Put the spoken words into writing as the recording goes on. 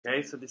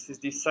Okay, so this is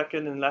the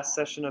second and last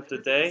session of the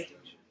day.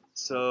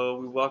 So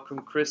we welcome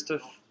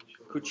Christoph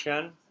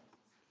Koutschan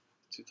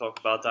to talk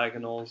about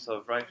diagonals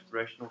of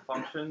rational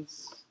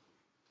functions.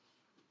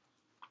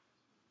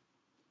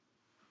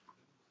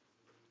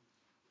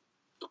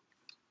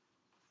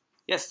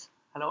 Yes,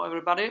 hello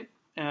everybody.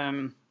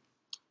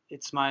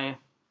 It's my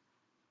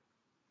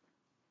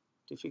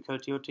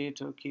difficult duty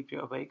to keep you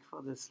awake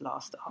for this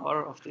last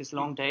hour of this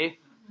long day,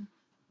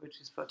 which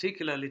is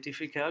particularly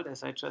difficult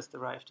as I just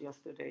arrived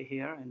yesterday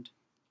here, and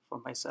for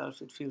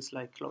myself it feels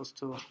like close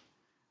to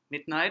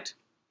midnight,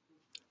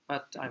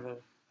 but I will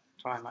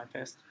try my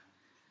best.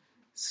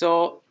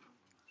 So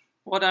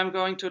what I'm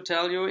going to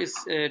tell you is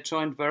a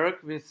joint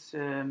work with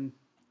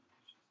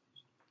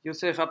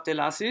Youssef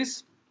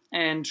Abdelaziz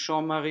and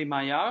Jean-Marie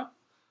Maillard,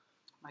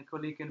 my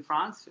colleague in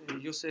France.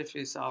 Youssef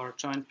is our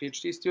joint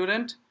PhD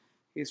student.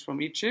 He's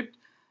from Egypt.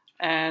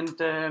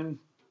 And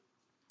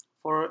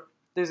for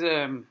this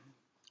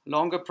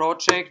longer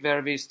project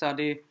where we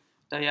study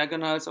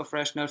diagonals of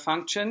rational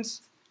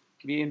functions,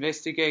 we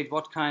investigate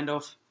what kind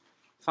of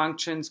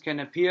functions can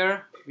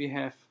appear. We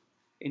have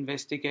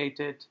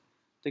investigated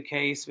the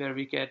case where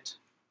we get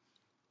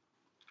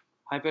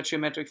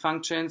hypergeometric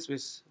functions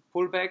with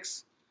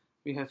pullbacks.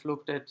 We have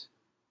looked at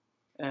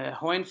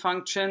Heun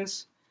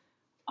functions.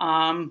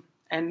 And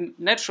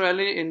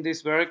naturally in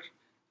this work,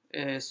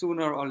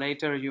 sooner or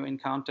later you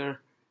encounter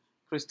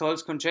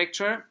Christol's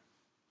conjecture.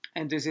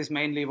 And this is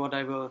mainly what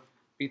I will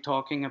be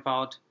talking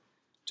about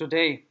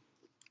today.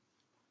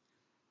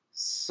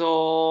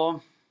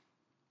 So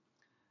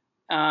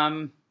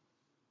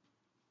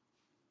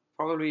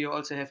probably you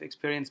also have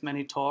experienced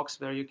many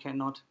talks where you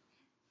cannot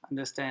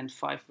understand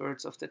 5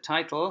 words of the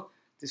title.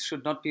 This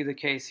should not be the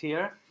case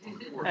here.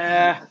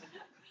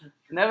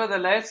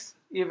 Nevertheless,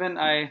 even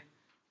I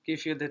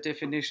give you the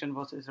definition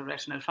what is a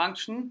rational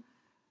function.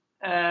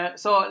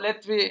 So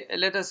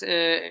let us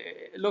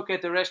look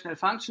at the rational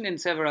function in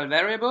several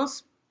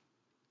variables,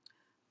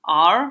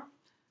 R,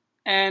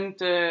 and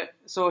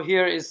so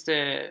here is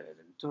to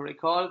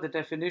recall the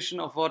definition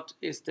of what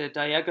is the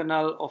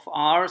diagonal of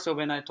R. So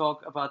when I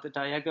talk about the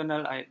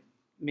diagonal, I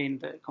mean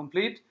the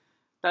complete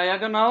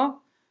diagonal.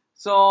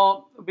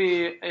 So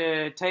we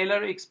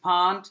Taylor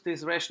expand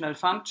this rational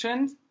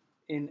function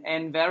in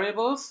n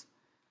variables,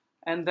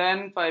 and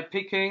then by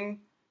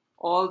picking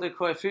all the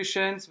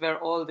coefficients where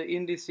all the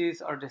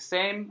indices are the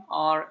same,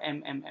 R,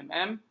 M, M, M,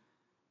 M,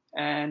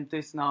 and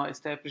this now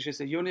establishes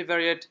a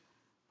univariate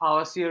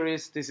power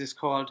series. This is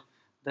called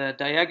the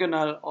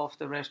diagonal of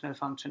the rational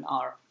function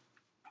R.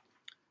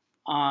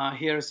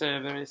 Here's a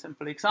very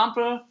simple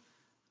example.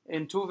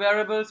 In 2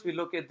 variables, we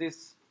look at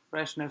this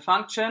rational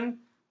function.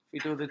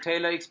 If we do the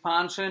Taylor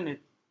expansion,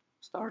 it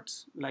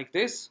starts like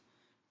this.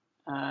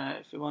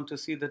 If you want to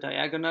see the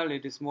diagonal,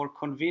 it is more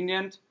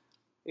convenient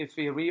if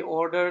we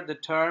reorder the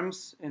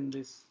terms in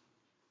this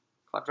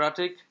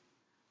quadratic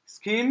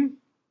scheme,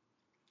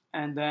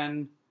 and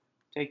then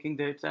taking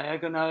the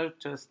diagonal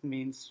just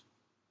means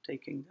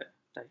taking the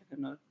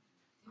diagonal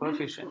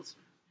coefficients.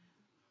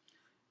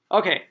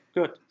 Okay,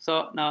 good.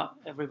 So now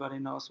everybody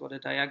knows what a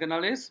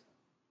diagonal is.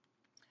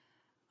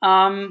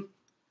 If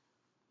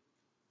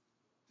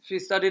we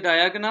study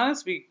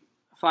diagonals, we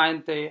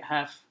find they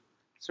have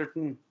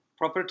certain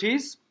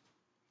properties.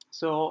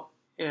 So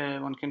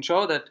one can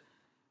show that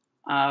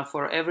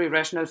for every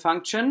rational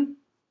function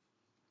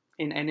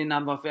in any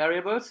number of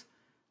variables,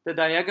 the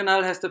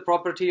diagonal has the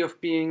property of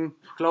being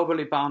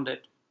globally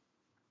bounded.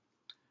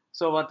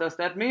 So what does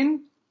that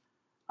mean?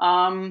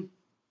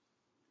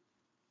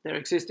 There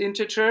exist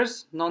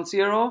integers,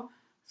 non-zero,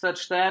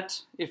 such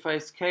that if I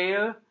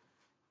scale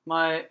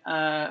my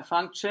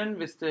function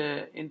with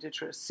the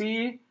integer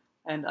c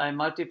and I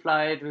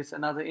multiply it with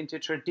another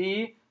integer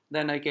d,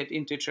 then I get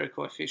integer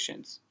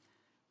coefficients.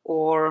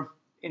 Or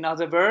in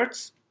other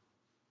words,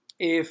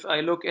 if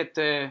I look at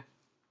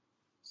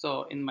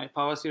so in my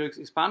power series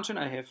expansion,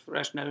 I have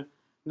rational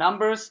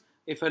numbers.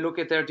 If I look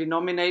at their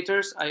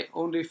denominators, I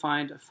only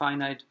find a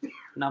finite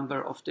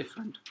number of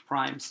different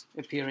primes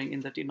appearing in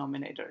the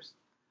denominators.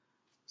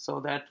 So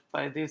that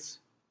by this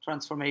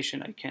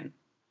transformation, I can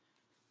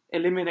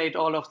eliminate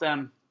all of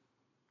them.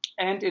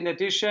 And in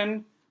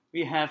addition,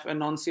 we have a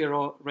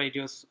non-zero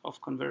radius of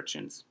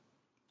convergence.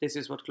 This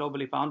is what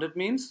globally bounded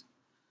means.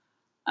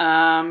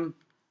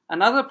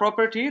 Another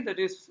property that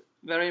is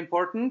very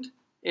important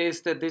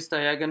is that this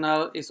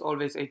diagonal is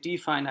always a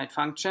d-finite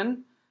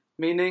function,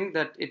 meaning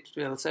that it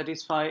will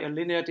satisfy a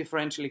linear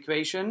differential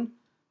equation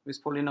with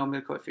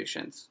polynomial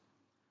coefficients.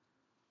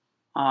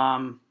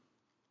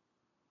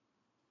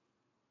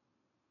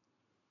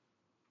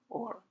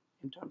 Or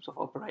in terms of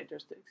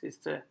operators, there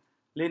exists a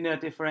linear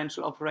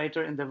differential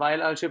operator in the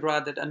Weil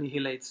algebra that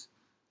annihilates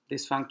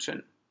this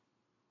function.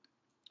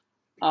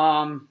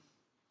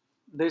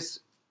 This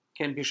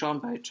can be shown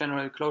by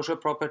general closure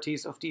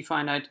properties of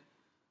d-finite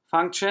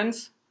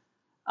functions,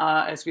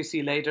 as we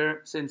see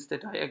later, since the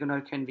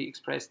diagonal can be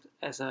expressed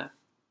as an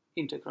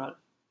integral.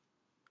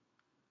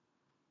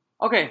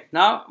 Okay,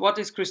 now what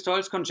is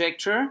Christol's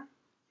conjecture?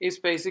 Is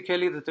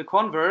basically that the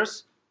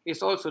converse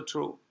is also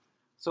true.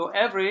 So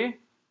every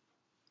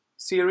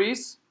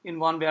series in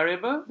one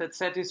variable that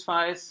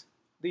satisfies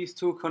these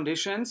two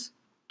conditions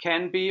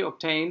can be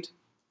obtained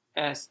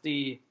as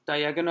the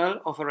diagonal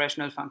of a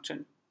rational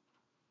function.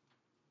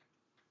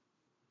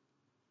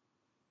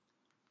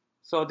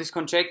 So this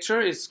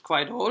conjecture is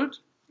quite old.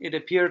 It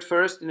appeared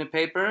first in a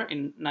paper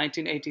in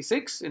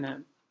 1986 in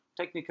a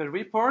technical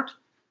report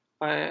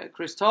by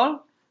Christol,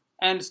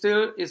 and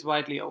still is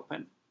widely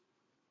open.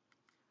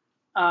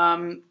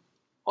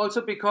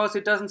 Also because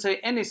it doesn't say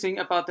anything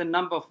about the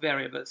number of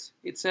variables.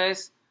 It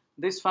says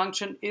this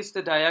function is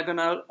the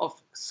diagonal of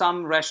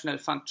some rational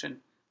function,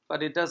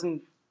 but it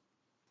doesn't,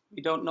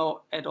 we don't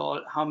know at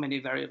all how many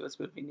variables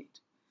will we need.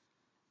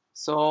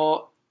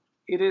 So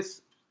it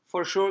is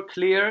for sure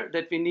clear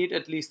that we need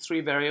at least 3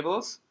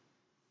 variables.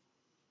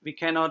 We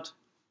cannot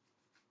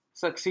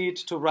succeed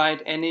to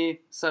write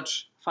any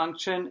such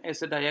function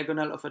as a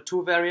diagonal of a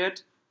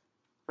 2-variate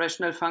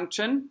rational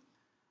function.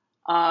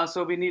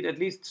 So we need at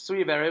least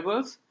 3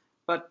 variables,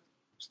 but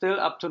still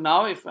up to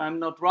now, if I'm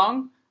not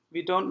wrong,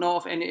 we don't know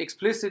of any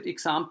explicit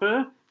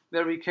example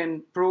where we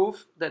can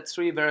prove that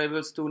 3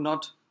 variables do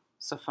not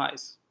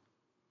suffice.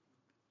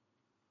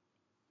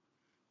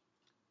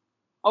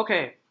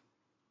 Okay,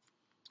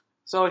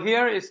 so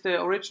here is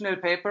the original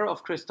paper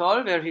of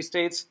Christol where he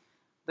states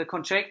the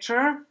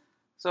conjecture.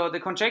 So the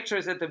conjecture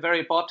is at the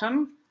very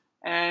bottom,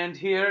 and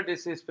here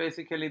this is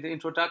basically the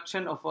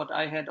introduction of what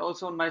I had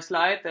also on my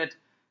slide, that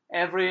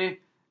every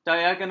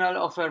diagonal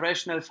of a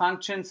rational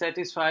function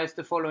satisfies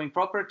the following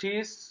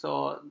properties.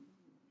 So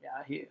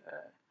yeah, he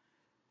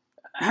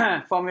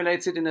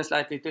formulates it in a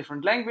slightly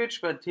different language,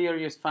 but here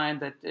you find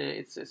that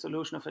it's a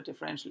solution of a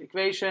differential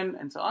equation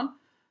and so on.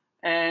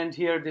 And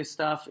here this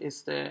stuff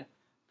is the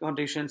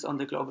conditions on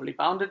the globally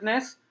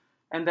boundedness.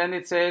 And then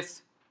it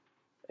says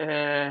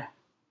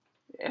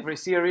every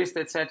series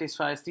that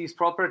satisfies these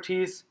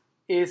properties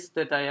is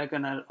the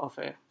diagonal of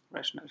a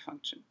rational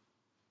function.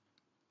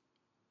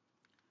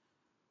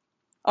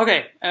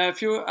 Okay, a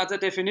few other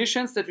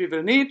definitions that we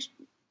will need.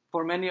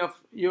 For many of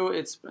you,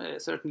 it's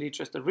certainly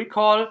just a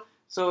recall.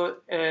 So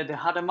the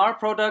Hadamard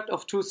product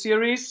of 2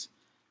 series,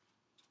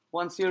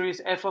 one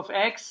series f of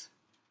x,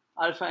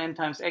 alpha n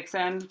times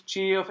xn,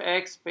 g of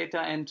x,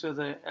 beta n to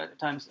the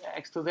times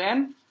x to the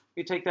n.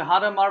 We take the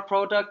Hadamard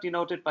product,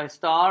 denoted by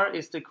star,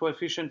 is the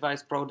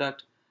coefficient-wise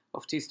product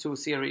of these 2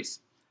 series.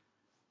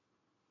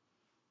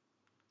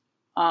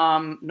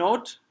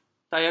 Note,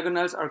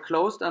 diagonals are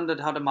closed under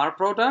the Hadamard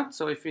product.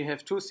 So if we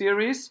have 2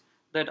 series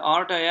that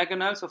are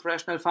diagonals of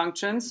rational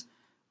functions,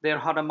 their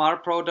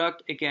Hadamard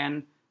product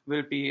again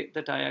will be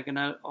the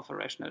diagonal of a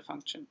rational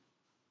function.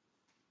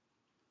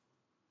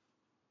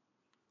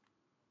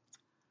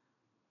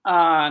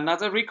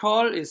 Another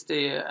recall is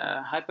the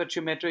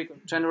hypergeometric,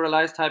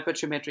 generalized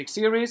hypergeometric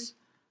series.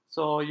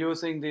 So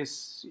using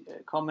this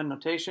common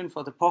notation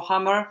for the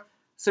Pochhammer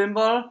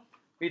symbol,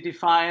 we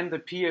define the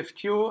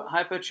PFQ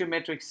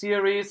hypergeometric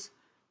series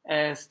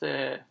as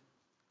the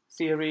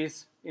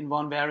series in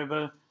one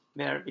variable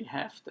where we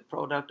have the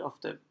product of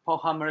the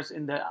Pochhammers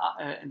in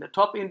the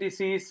top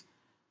indices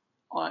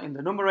or in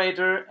the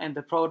numerator, and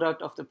the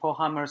product of the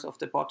Pochhammers of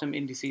the bottom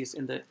indices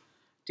in the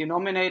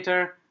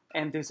denominator,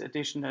 and this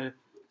additional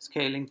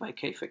scaling by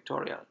k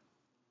factorial.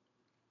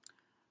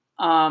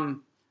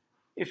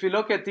 If we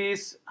look at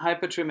these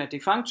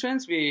hypergeometric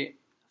functions, we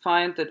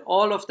find that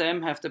all of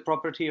them have the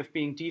property of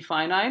being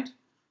D-finite.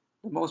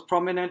 The most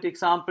prominent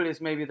example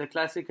is maybe the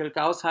classical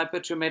Gauss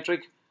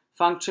hypergeometric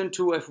function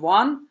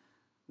 2f1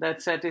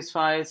 that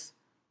satisfies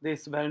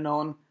this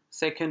well-known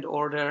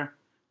second-order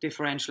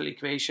differential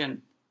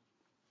equation.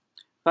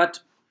 But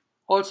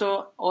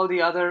also all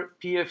the other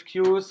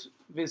PFQs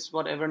with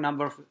whatever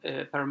number of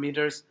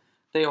parameters,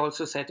 they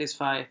also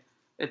satisfy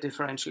a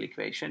differential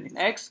equation in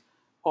X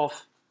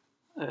of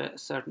a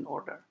certain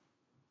order.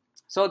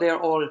 So they are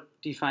all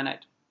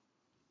D-finite.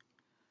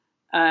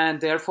 And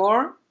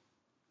therefore,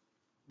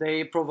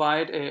 they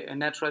provide a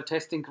natural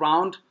testing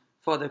ground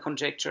for the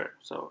conjecture.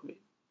 So we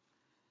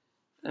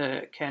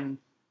can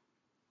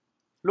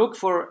look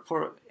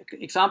for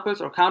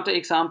examples or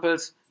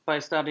counterexamples by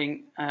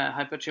studying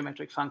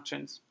hypergeometric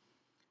functions.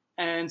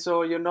 And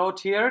so you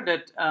note here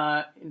that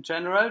in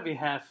general we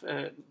have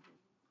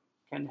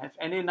can have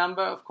any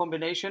number of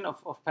combination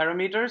of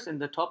parameters in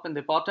the top and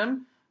the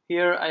bottom.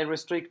 Here I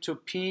restrict to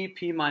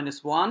p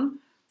minus 1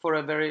 for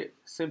a very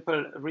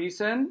simple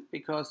reason,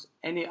 because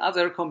any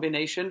other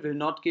combination will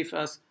not give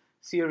us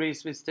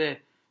series with the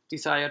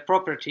desired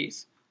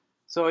properties.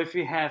 So if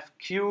we have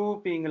q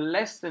being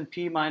less than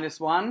p minus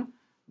 1,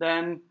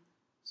 then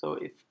so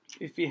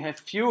if we have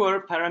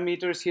fewer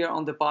parameters here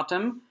on the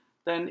bottom,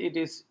 then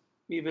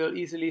we will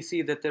easily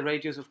see that the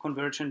radius of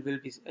convergence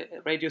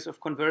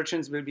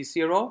will be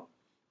 0.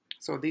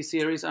 So these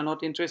series are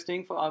not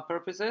interesting for our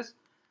purposes.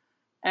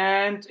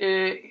 And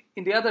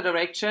in the other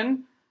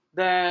direction,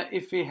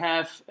 if we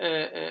have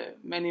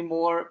many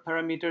more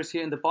parameters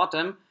here in the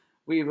bottom,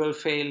 we will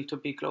fail to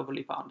be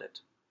globally bounded.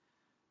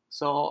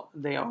 So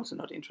they are also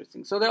not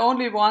interesting. So the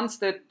only ones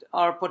that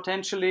are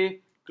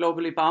potentially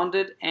globally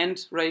bounded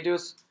and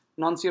radius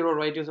non-zero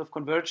radius of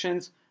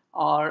convergence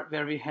are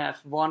where we have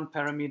one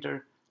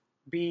parameter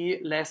b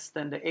less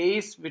than the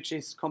a's, which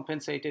is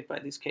compensated by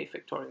this k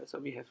factorial. So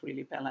we have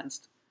really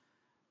balanced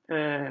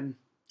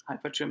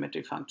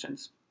hypergeometric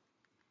functions.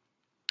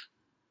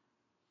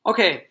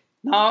 Okay,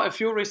 now a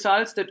few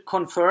results that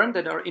confirm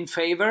that are in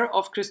favor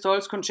of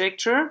Christol's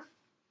conjecture.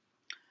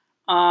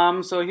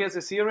 So here's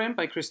a theorem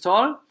by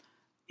Christol.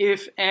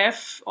 If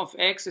f of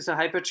x is a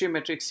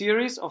hypergeometric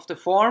series of the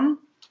form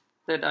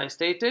that I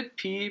stated,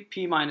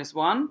 p minus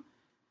 1,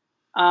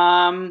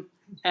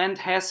 and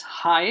has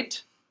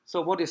height.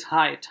 So what is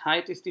height?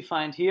 Height is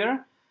defined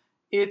here.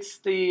 It's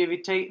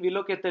we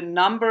look at the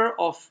number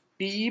of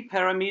b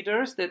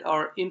parameters that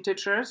are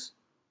integers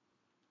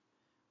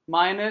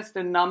minus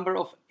the number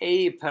of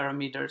a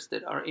parameters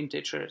that are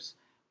integers.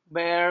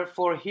 Where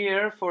for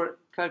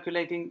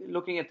calculating,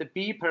 looking at the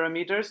b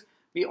parameters,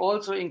 we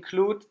also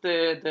include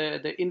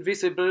the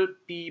invisible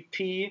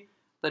bp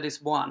that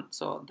is 1.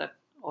 So that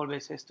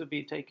always has to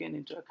be taken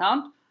into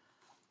account.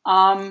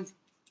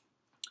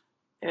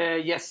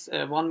 Yes,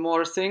 one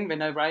more thing.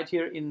 When I write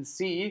here in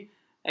C,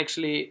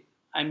 actually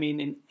I mean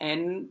in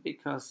N,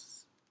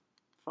 because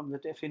from the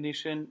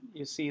definition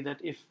you see that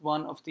if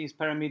one of these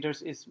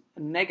parameters is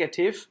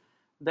negative,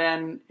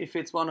 then if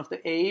it's one of the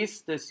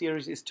A's, the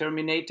series is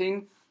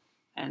terminating.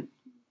 And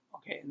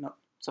okay, not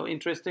so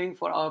interesting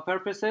for our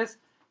purposes.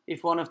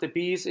 If one of the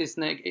B's is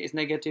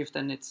negative,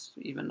 then it's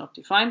even not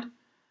defined.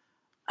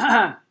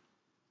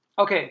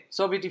 Okay,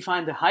 so we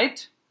define the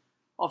height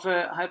of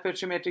a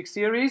hypergeometric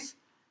series.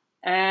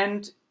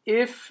 And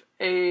if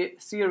a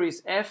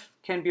series F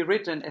can be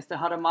written as the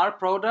Hadamard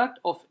product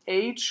of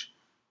H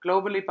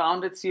globally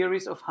bounded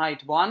series of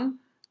height 1,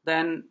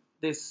 then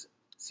this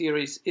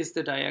series is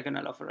the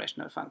diagonal of a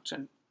rational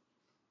function.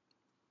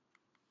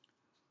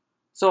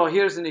 So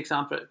here's an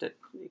example that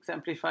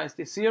exemplifies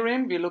this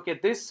theorem. We look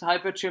at this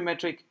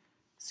hypergeometric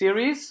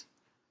series.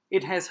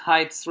 It has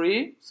height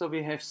 3, so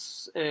we have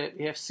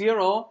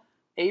 0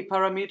 a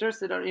parameters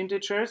that are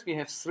integers. We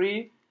have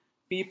 3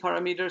 b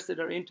parameters that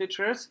are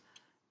integers.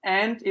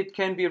 And it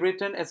can be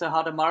written as a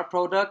Hadamard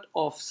product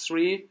of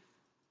 3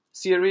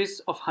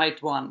 series of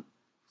height 1.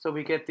 So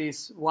we get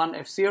these 1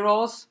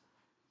 f0s.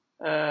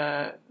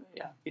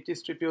 We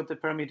distribute the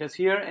parameters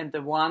here, and the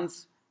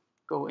 1s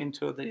go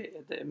into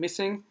the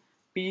missing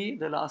b,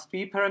 the last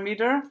b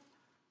parameter.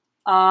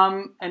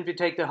 And we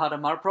take the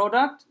Hadamard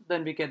product.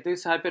 Then we get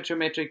this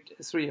hypergeometric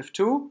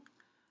 3f2.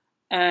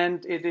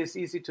 And it is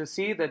easy to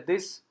see that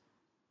this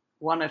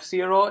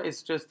 1f0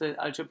 is just the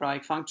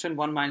algebraic function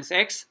 1 minus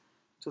x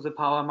to the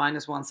power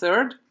minus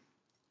 1/3.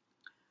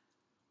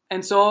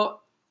 And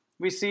so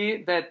we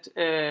see that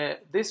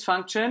this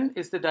function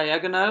is the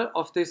diagonal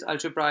of this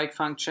algebraic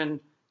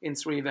function in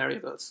 3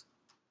 variables.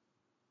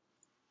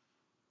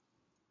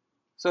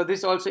 So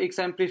this also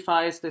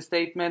exemplifies the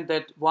statement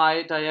that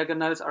why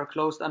diagonals are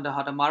closed under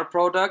Hadamard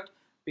product,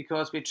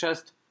 because we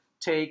just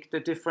take the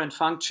different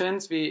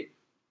functions, we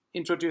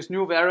introduce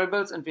new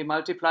variables and we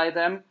multiply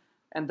them,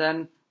 and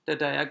then the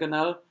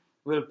diagonal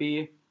will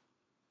be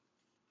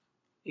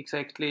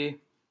exactly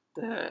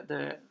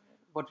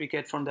what we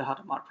get from the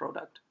Hadamard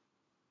product.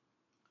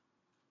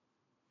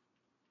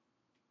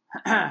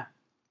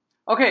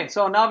 Okay,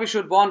 so now we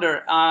should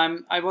wonder.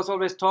 I was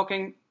always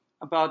talking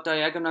about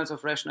diagonals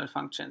of rational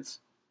functions.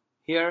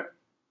 Here,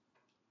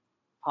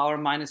 power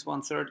minus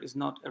 1/3 is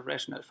not a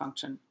rational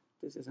function.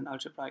 This is an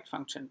algebraic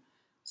function.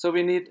 So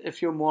we need a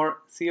few more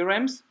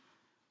theorems.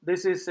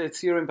 This is a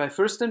theorem by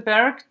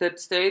Fürstenberg that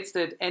states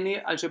that any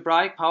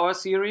algebraic power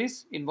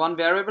series in one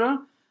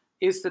variable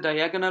is the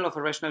diagonal of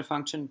a rational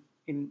function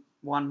in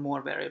one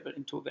more variable,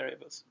 in 2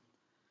 variables.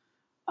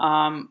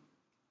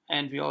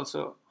 And we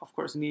also, of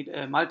course, need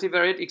a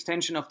multivariate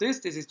extension of this.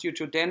 This is due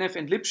to Denef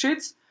and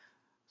Lipschitz.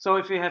 So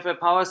if we have a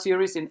power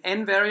series in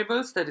n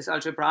variables that is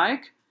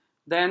algebraic,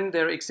 then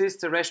there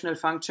exists a rational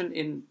function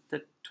in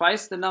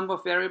twice the number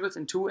of variables,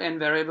 in 2n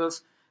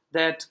variables,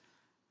 that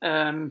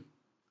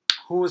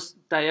whose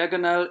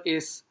diagonal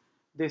is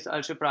this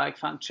algebraic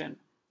function.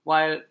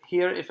 While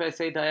here, if I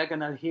say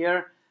diagonal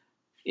here,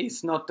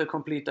 is not the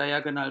complete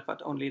diagonal,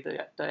 but only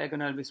the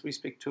diagonal with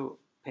respect to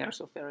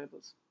pairs of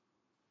variables.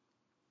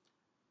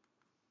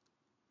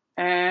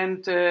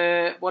 And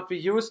what we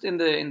used in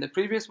the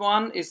previous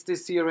one is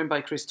this theorem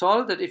by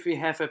Christol, that if we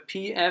have a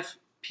pf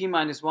p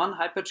minus 1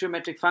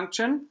 hypergeometric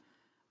function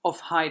of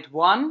height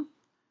 1,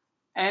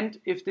 and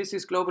if this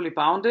is globally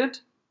bounded,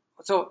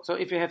 so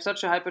if you have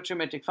such a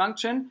hypergeometric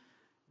function,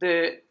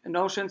 the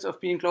notions of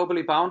being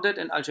globally bounded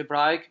and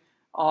algebraic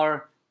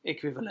are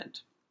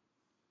equivalent.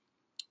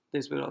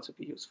 This will also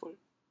be useful.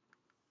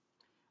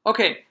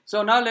 Okay,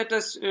 so now let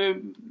us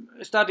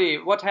study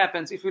what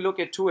happens if we look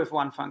at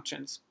 2f1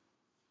 functions.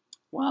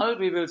 Well,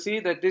 we will see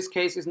that this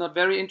case is not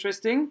very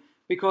interesting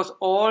because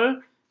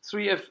all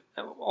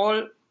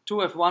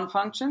 2f1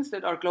 functions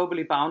that are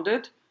globally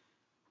bounded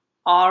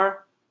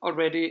are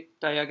already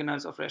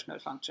diagonals of rational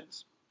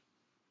functions.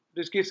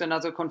 This gives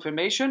another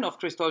confirmation of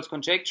Christol's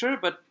conjecture,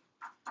 but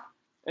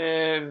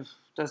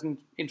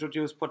doesn't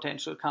introduce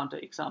potential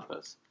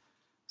counterexamples.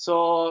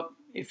 So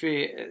if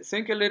we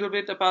think a little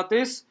bit about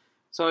this,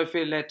 so if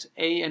we let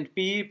a and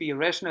b be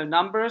rational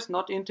numbers,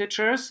 not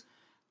integers,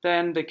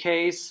 then the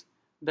case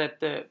that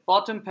the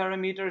bottom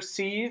parameter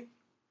c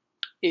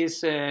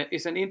is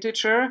an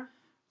integer,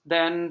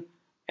 then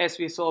as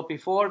we saw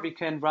before, we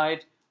can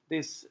write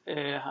this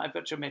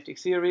hypergeometric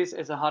series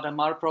as a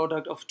Hadamard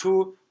product of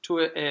two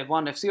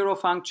 1f0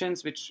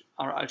 functions, which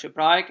are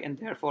algebraic, and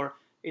therefore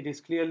it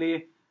is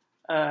clearly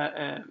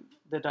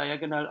the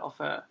diagonal of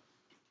a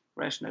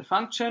rational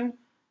function.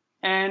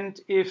 And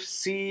if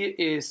c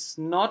is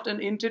not an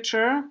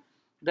integer,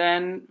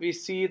 then we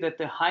see that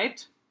the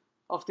height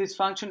of this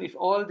function, if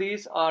all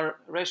these are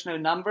rational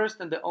numbers,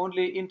 then the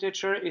only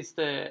integer is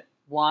the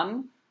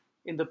 1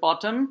 in the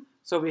bottom.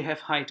 So we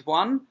have height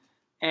 1,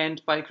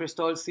 and by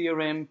Christol's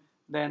theorem,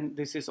 then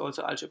this is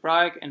also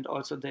algebraic and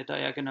also the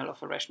diagonal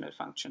of a rational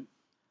function.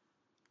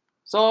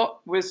 So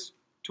with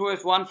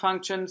 2f1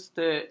 functions,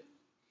 the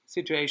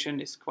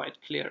situation is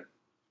quite clear.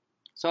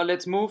 So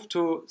let's move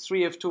to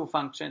 3f2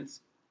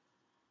 functions.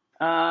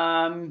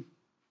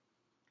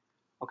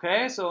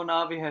 Okay, so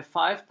now we have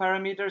 5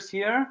 parameters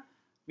here.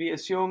 We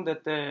assume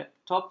that the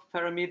top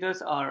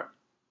parameters are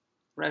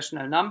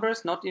rational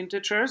numbers, not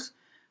integers.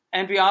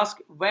 And we ask,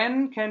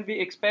 when can we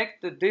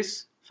expect that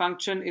this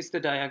function is the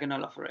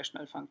diagonal of a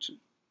rational function?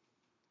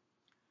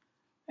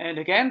 And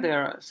again,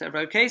 there are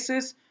several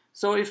cases.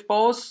 So if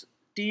both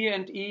d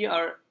and e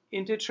are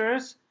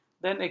integers,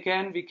 then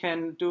again we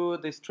can do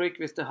this trick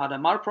with the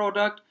Hadamard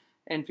product,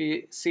 and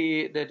we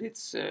see that it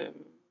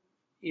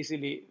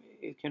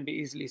can be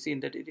easily seen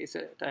that it is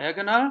a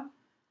diagonal.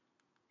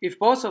 If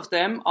both of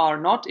them are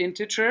not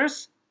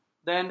integers,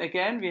 then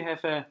again we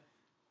have a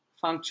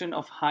function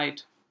of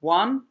height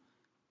 1,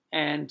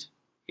 and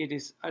it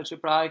is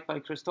algebraic by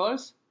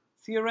Christol's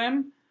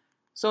theorem.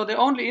 So the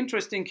only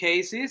interesting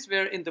case is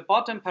where in the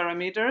bottom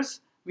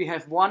parameters we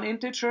have one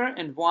integer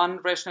and one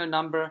rational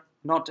number,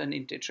 not an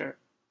integer.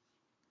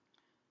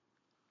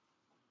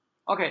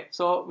 Okay,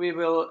 so we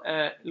will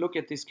look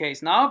at this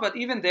case now, but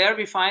even there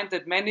we find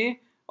that many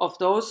of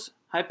those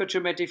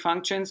hypergeometric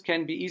functions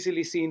can be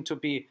easily seen to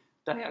be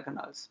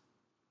diagonals.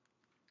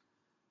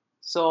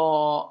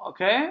 So,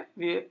 okay,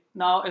 we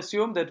now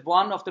assume that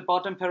one of the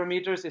bottom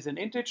parameters is an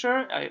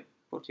integer. I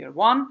put here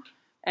 1,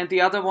 and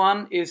the other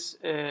one is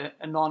a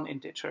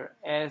non-integer,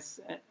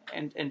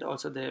 and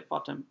also the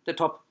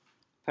top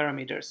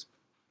parameters.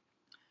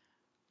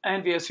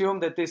 And we assume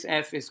that this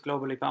f is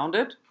globally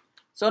bounded.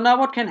 So now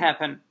what can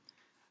happen?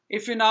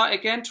 If we now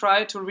again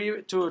try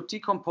to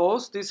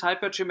decompose this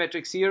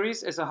hypergeometric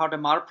series as a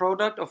Hadamard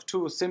product of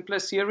two simpler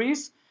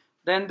series,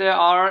 then there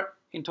are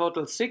in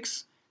total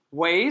 6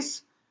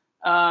 ways,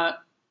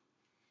 but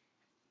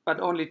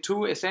only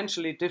 2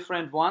 essentially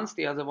different ones.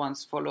 The other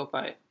ones follow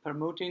by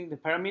permuting the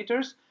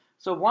parameters.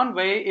 So one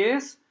way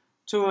is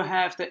to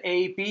have the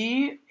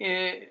AB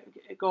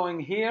going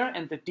here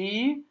and the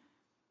D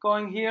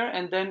going here,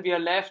 and then we are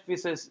left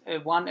with a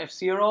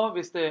 1f0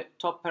 with the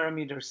top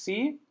parameter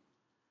C.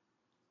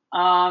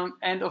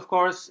 And of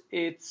course,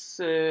 it's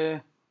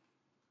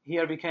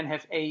here we can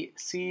have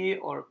AC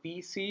or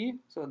BC,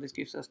 so this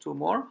gives us 2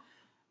 more.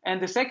 And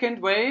the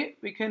second way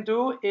we can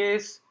do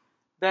is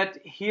that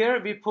here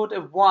we put a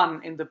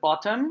 1 in the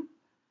bottom.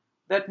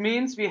 That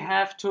means we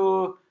have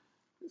to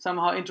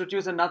somehow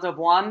introduce another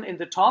 1 in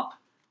the top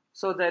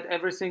so that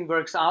everything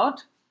works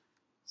out.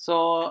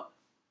 So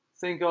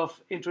think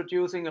of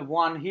introducing a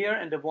 1 here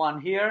and a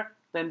 1 here.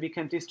 Then we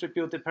can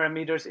distribute the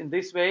parameters in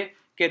this way,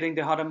 getting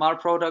the Hadamard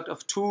product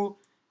of 2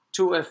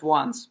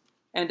 f1s.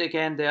 And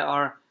again, there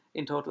are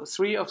in total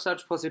 3 of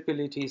such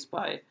possibilities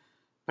by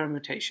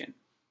permutation.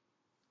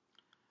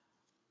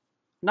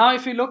 Now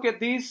if we look at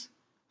these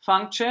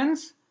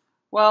functions,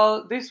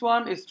 well, this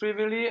one is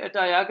trivially a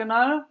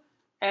diagonal,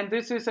 and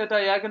this is a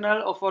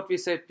diagonal of what we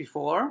said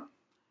before.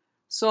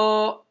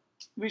 So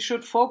we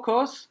should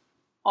focus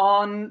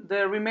on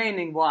the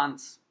remaining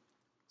ones.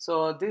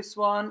 So this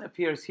one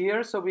appears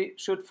here, so we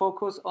should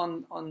focus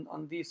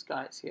on these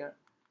guys here.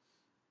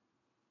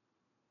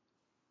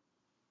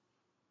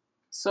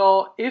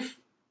 So if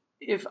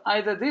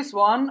either this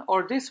one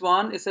or this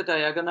one is a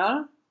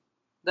diagonal,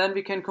 then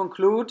we can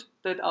conclude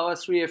that our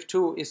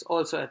 3f2 is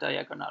also a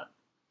diagonal.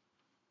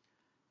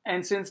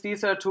 And since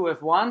these are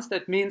 2f1s,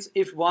 that means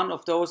if one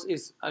of those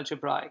is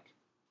algebraic.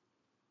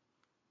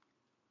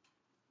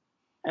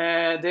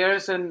 There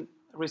is a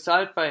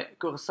result by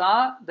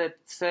Koutschan that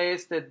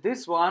says that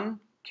this one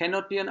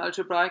cannot be an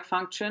algebraic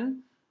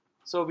function.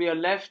 So we are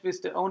left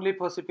with the only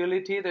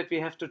possibility that we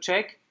have to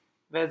check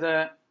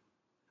whether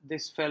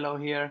this fellow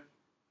here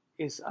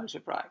is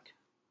algebraic.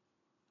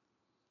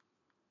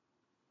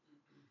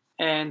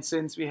 And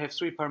since we have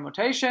 3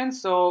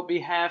 permutations, so we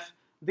have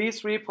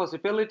these 3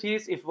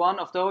 possibilities. If one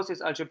of those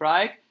is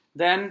algebraic,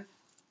 then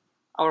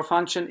our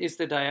function is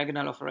the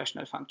diagonal of a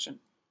rational function.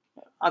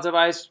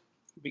 Otherwise,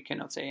 we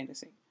cannot say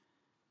anything.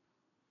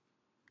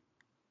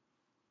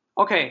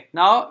 Okay,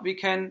 now we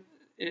can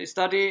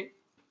study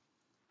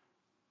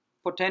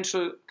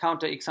potential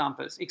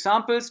counterexamples.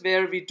 Examples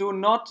where we do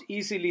not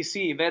easily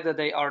see whether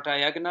they are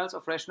diagonals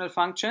of rational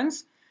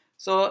functions.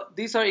 So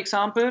these are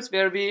examples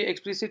where we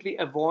explicitly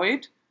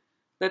avoid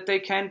that they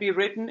can be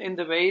written in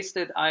the ways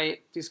that I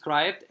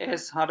described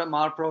as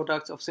Hadamard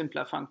products of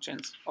simpler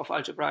functions, of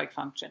algebraic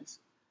functions.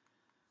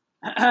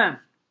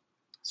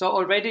 So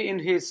already in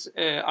his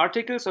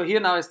article, so here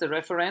now is the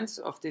reference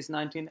of this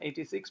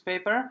 1986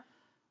 paper,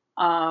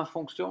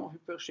 Fonction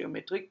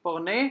hypergeometrique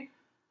bornée.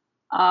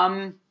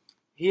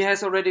 He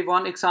has already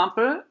one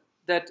example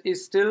that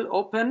is still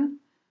open.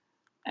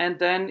 And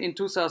then in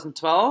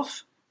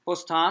 2012,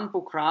 Salah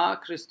Boukraa,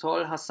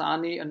 Christol,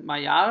 Hassani, and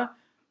Maillard,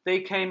 they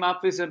came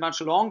up with a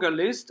much longer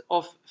list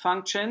of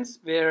functions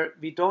where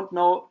we don't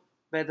know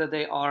whether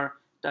they are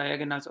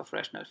diagonals of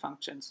rational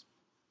functions.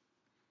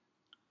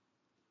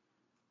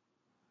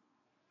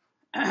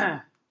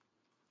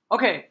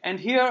 Okay, and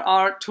here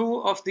are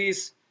two of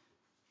these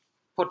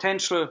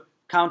potential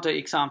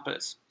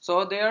counterexamples.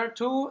 So there are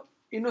two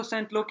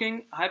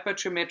innocent-looking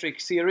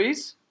hypergeometric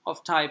series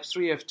of type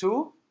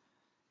 3f2.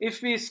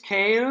 If we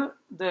scale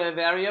the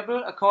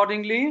variable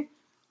accordingly,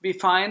 we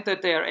find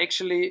that they are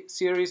actually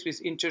series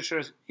with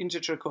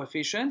integer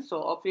coefficients.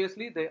 So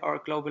obviously they are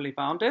globally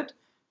bounded.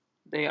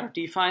 They are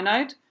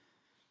D-finite.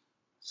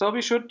 So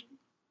we should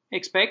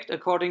expect,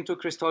 according to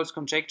Christol's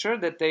conjecture,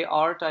 that they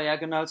are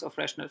diagonals of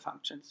rational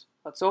functions.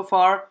 But so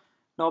far,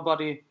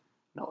 nobody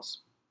knows.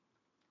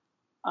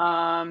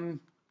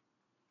 And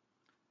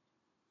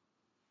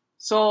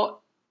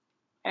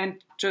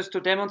just to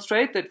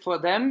demonstrate that for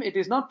them, it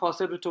is not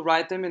possible to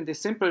write them in the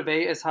simple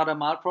way as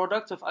Hadamard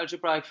products of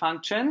algebraic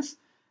functions.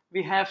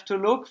 We have to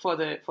look for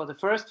the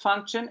first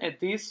function at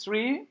these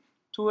three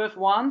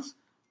 2f1s,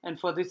 and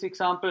for this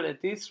example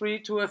at these three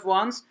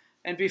 2f1s,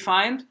 and we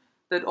find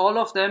that all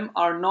of them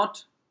are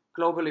not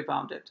globally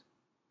bounded.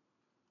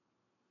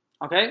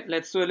 Okay,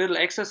 let's do a little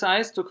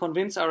exercise to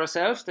convince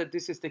ourselves that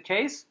this is the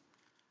case.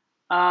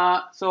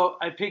 So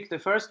I pick the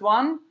first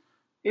one.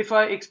 If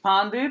I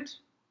expand it,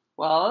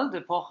 well,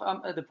 the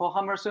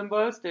Pochhammer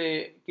symbols,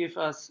 they give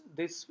us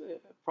these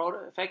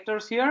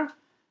factors here.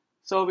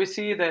 So we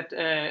see that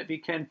we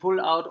can pull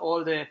out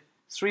all the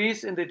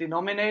 3's in the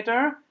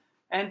denominator,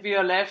 and we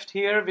are left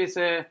here with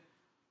a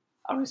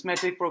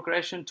arithmetic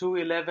progression 2,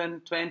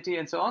 11, 20,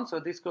 and so on. So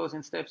this goes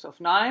in steps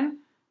of 9,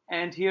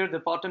 and here the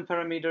bottom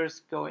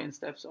parameters go in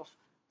steps of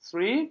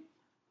 3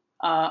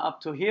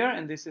 up to here,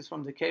 and this is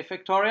from the k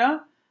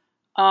factorial.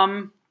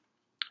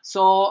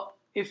 So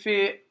if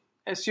we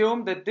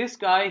assume that this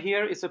guy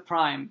here is a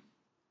prime,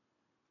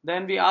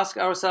 then we ask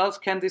ourselves,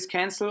 can this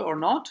cancel or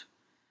not?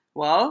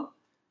 Well,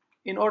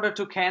 in order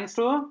to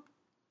cancel,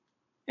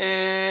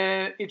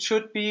 it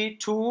should be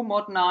 2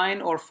 mod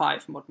 9 or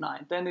 5 mod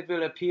 9. Then it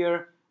will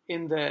appear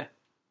in the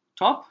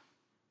top.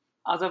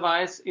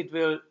 Otherwise, it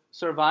will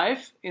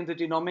survive in the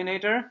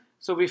denominator.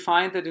 So we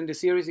find that in the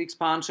series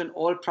expansion,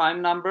 all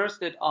prime numbers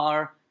that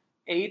are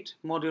 8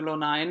 modulo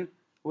 9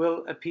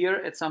 will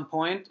appear at some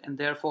point, and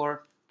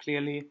therefore,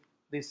 clearly,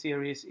 this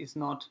series is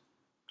not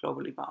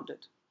globally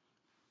bounded.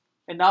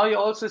 And now you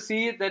also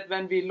see that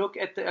when we look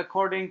at the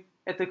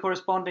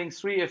corresponding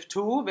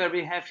 3f2, where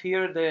we have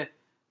here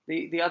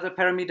the other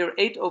parameter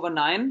 8 over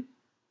 9,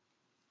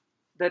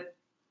 that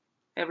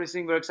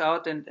everything works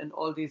out and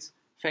all these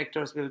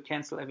factors will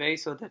cancel away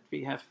so that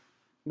we have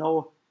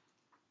no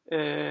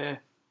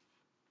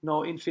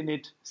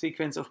infinite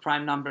sequence of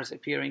prime numbers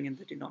appearing in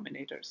the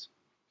denominators.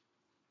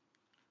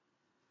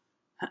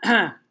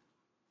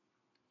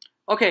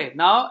 Okay,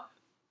 now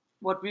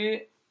what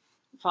we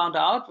found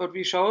out, what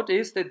we showed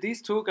is that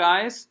these two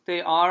guys,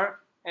 they are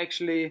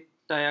actually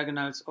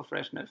diagonals of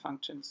rational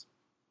functions.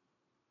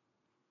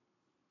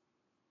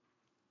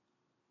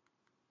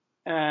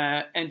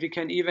 And we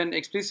can even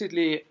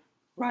explicitly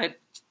write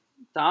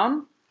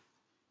down.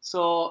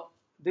 So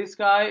this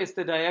guy is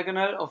the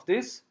diagonal of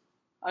this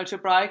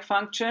algebraic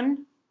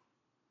function,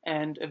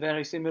 and a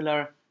very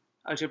similar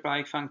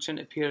algebraic function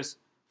appears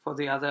for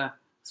the other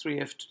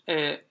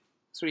 3f2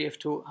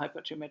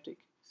 hypergeometric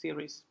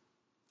series.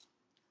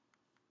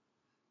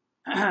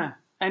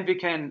 And we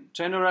can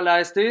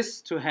generalize this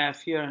to have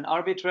here an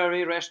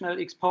arbitrary rational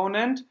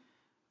exponent,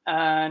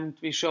 and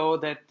we show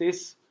that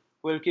this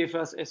will give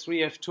us a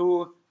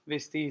 3f2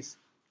 with these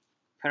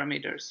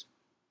parameters.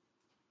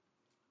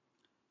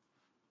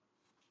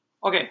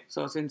 Okay,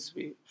 so since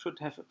we should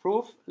have a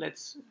proof,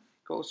 let's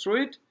go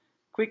through it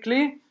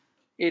quickly.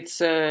 It's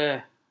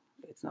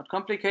not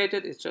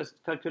complicated, it's just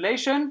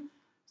calculation.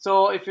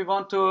 So if we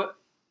want to,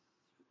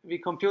 we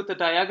compute the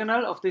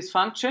diagonal of this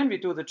function, we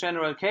do the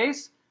general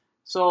case.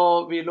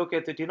 So we look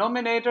at the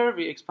denominator,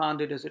 we expand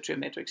it as a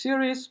geometric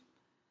series.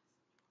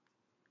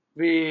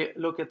 We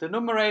look at the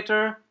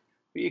numerator,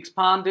 we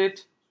expand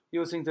it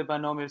using the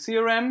binomial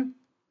theorem.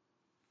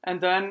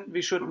 And then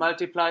we should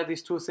multiply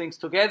these two things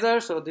together.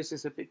 So this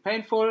is a bit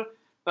painful,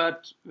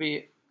 but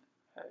we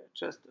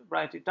just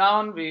write it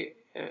down. We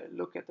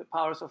look at the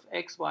powers of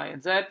x, y,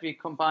 and z. We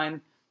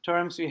combine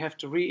terms we have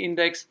to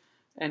re-index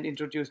and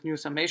introduce new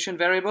summation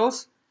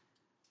variables.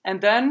 And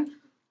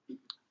then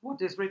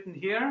what is written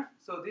here,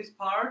 so this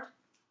part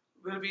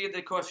will be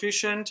the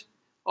coefficient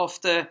of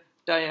the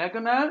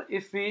diagonal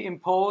if we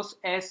impose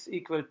s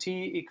equal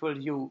t equal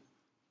u.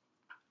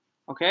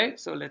 Okay,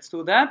 so let's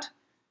do that.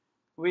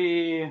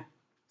 We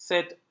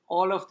set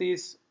all of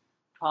these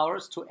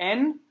powers to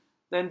n.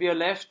 Then we are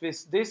left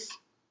with this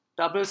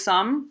double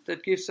sum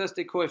that gives us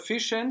the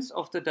coefficients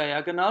of the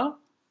diagonal.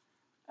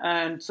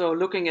 And so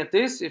looking at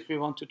this, if we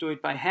want to do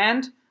it by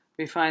hand,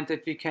 we find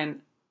that we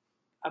can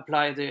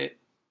apply the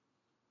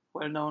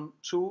well-known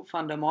Chu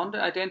van der Monde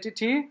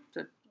identity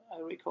that I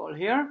recall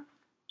here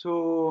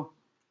to,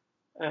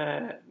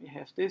 we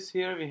have this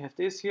here, we have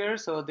this here.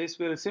 So this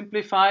will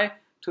simplify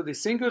to the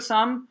single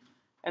sum.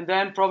 And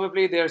then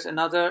probably there's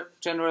another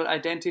general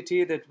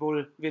identity that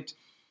will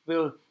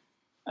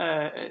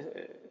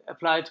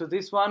apply to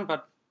this one,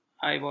 but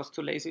I was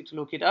too lazy to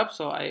look it up,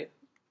 so I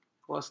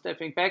was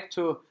stepping back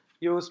to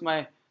use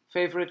my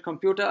favorite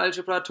computer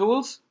algebra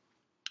tools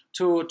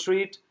to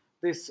treat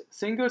this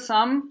single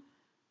sum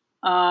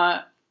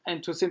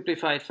and to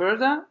simplify it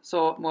further.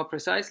 So more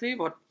precisely,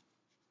 what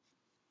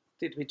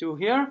did we do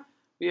here?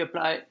 We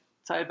apply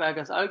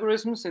Zeilberger's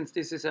algorithm. Since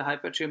this is a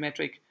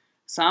hypergeometric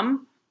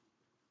sum,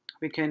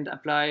 we can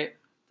apply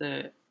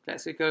the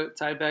classical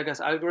Zeilberger's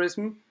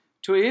algorithm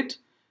to it,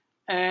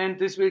 and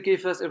this will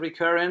give us a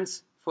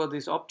recurrence for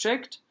this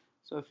object.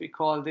 So if we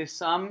call this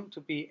sum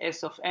to be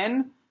S of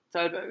n,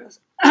 Zeilberger's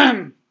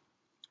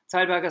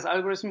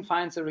algorithm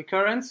finds a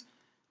recurrence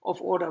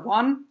of order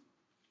 1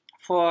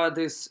 for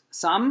this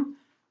sum.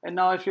 And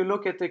now if you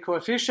look at the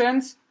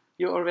coefficients,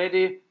 you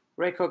already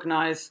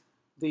recognize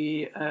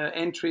the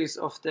entries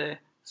of the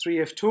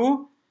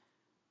 3f2,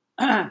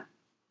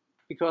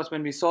 because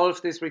when we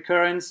solve this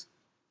recurrence,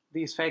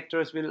 these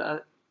factors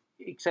will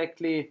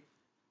exactly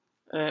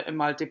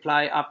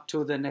multiply up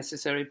to the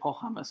necessary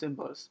Pochhammer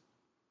symbols.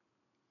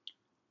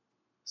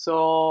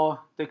 So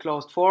the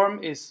closed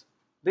form is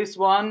this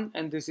one,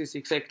 and this is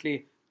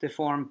exactly the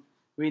form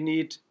we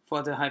need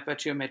for the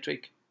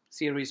hypergeometric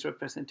series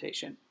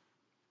representation.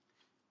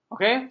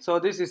 Okay, so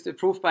this is the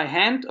proof by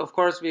hand. Of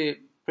course,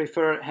 we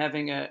prefer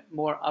having a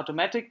more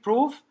automatic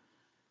proof.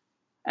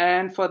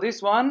 And for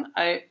this one,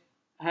 I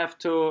have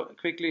to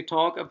quickly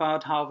talk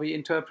about how we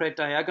interpret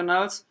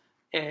diagonals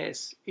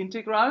as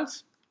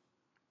integrals.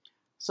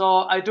 So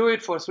I do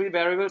it for 3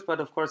 variables, but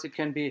of course it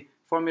can be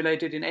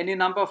formulated in any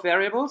number of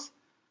variables.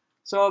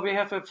 So we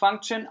have a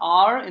function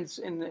r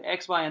in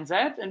x, y, and z,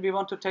 and we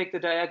want to take the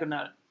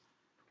diagonal.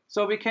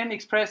 So we can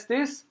express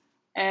this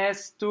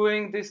as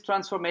doing this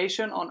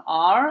transformation on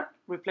r,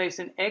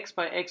 replacing x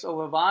by x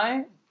over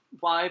y,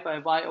 y by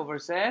y over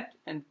z,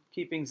 and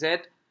keeping z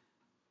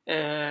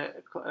the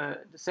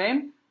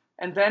same,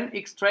 and then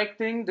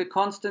extracting the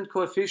constant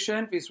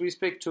coefficient with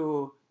respect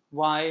to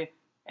y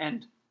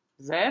and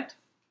z.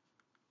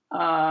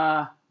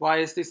 Why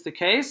is this the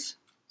case?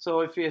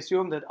 So if we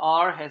assume that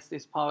R has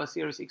this power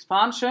series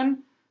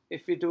expansion,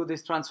 if we do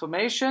this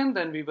transformation,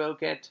 then we will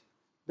get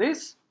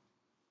this.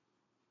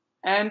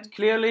 And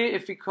clearly,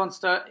 if we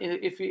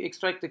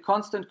extract the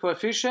constant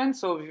coefficient,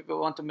 so if we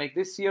want to make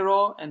this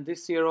 0 and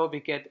this 0,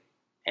 we get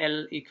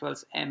L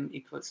equals M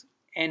equals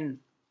N.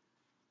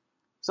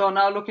 So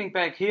now looking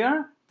back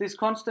here, this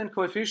constant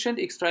coefficient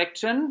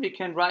extraction, we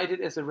can write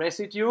it as a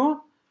residue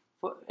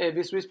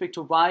with respect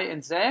to y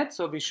and z.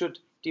 So we should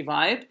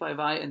divide by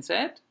y and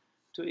z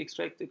to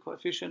extract the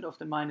coefficient of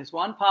the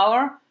 -1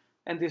 power.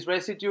 And this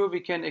residue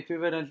we can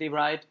equivalently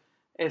write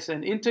as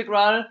an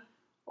integral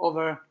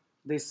over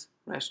this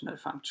rational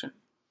function.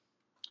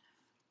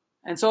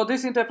 And so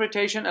this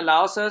interpretation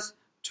allows us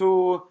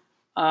to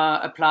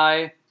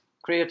apply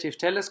creative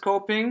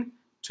telescoping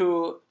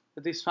to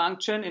this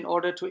function in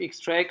order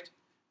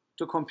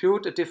to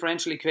compute a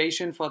differential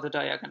equation for the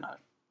diagonal.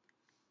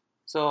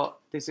 So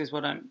this is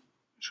what I'm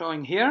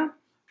showing here.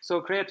 So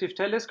creative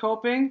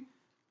telescoping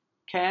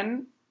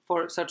can,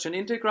 for such an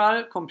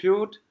integral,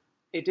 compute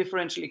a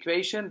differential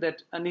equation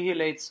that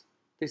annihilates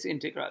this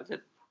integral,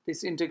 that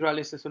this integral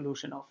is the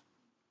solution of.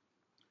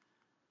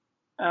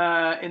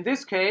 In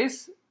this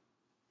case,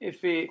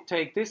 if we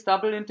take this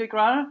double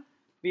integral,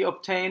 we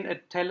obtain a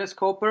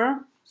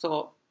telescoper,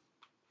 so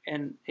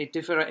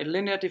a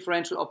linear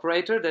differential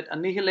operator that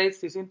annihilates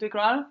this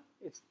integral.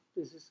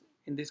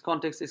 In this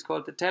context, it's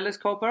called the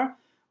telescoper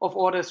of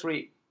order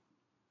 3.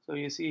 So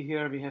you see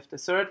here we have the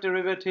third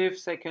derivative,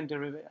 second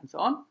derivative, and so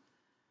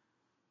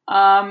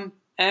on.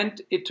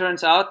 And it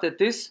turns out that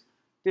this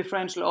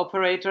differential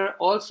operator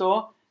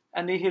also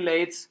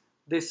annihilates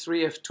this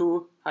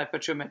 3f2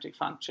 hypergeometric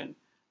function.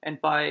 And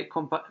by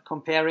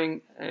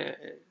comparing a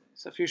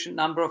sufficient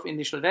number of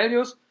initial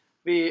values,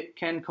 we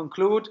can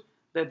conclude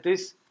that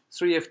this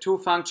 3f2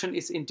 function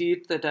is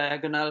indeed the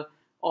diagonal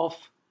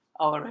of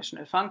our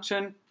rational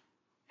function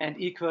and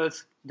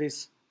equals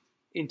this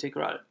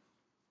integral.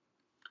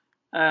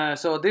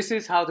 So this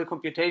is how the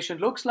computation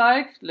looks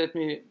like. Let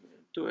me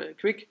do a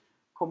quick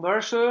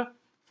commercial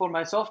for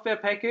my software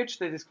package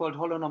that is called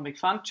Holonomic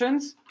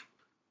Functions.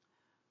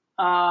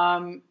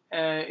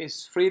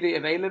 Is freely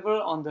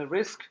available on the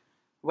RISC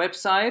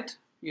website.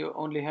 You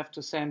only have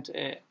to send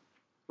a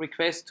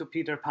request to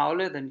Peter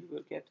Paule, then you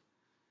will get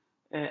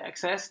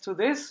access to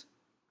this.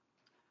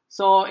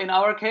 So in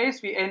our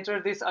case, we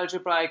enter this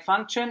algebraic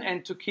function,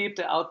 and to keep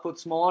the output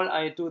small,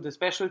 I do the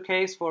special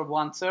case for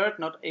 1/3,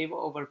 not a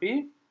over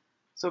b.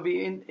 So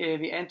we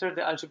enter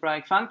the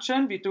algebraic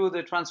function, we do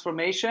the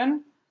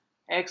transformation,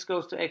 x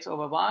goes to x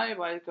over y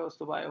goes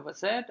to y over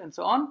z, and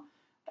so on.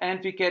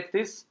 And we get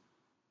this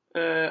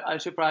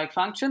algebraic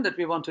function that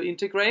we want to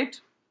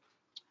integrate.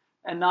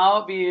 And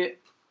now we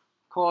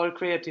call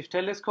creative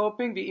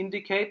telescoping. We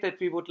indicate that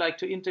we would like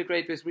to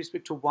integrate with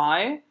respect to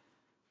y,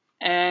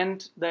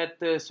 and that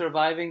the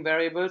surviving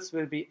variables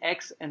will be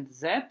x and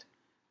z.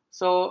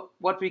 So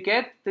what we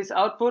get, this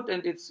output,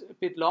 and it's a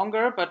bit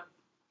longer, but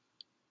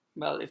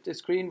well, if the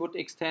screen would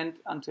extend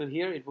until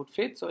here, it would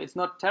fit, so it's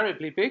not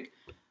terribly big.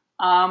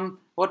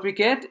 What we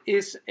get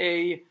is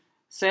a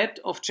set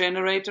of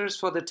generators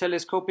for the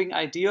telescoping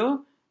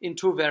ideal in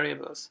 2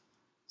 variables.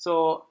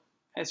 So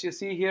as you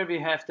see here, we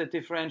have the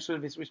differential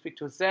with respect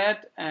to z,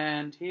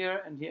 and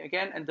here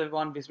again, and the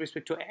one with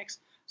respect to x.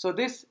 So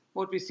this,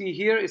 what we see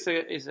here, is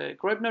a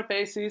Gröbner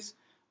basis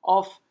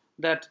of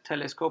that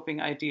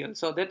telescoping ideal.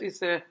 So that is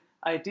the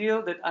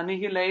ideal that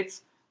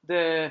annihilates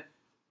the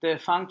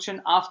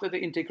function after the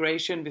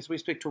integration with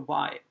respect to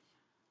y.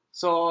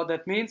 So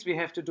that means we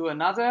have to do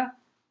another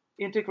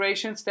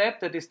integration step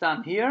that is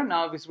done here,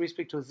 now with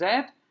respect to z,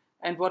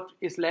 and what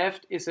is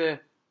left is a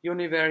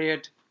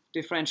univariate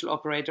differential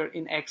operator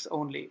in x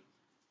only.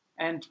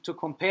 And to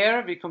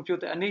compare, we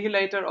compute the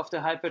annihilator of the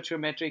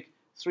hypergeometric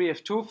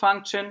 3f2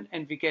 function,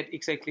 and we get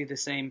exactly the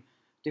same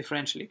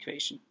differential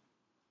equation.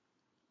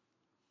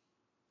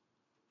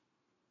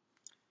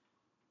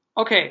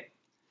 Okay,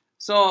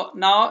 so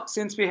now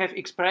since we have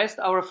expressed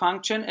our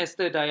function as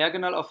the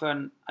diagonal of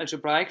an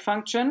algebraic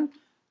function,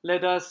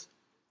 let us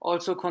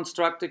also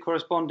construct the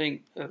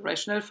corresponding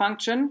rational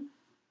function.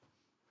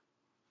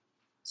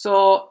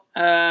 So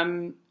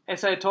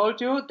as I told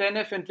you,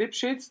 Denef and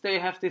Lipschitz, they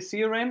have this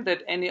theorem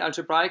that any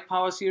algebraic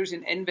power series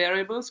in n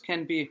variables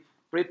can be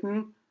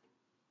written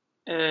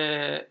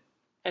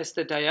as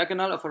the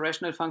diagonal of a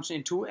rational function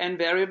in 2 n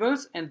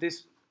variables, and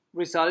this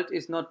result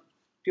is not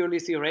purely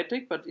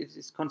theoretic, but it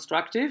is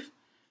constructive.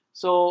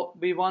 So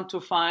we want to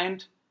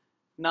find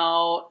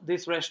now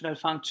this rational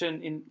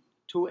function in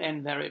 2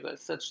 n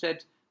variables, such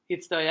that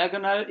its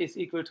diagonal is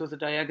equal to the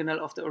diagonal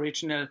of the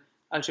original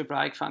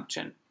algebraic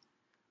function.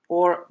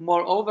 Or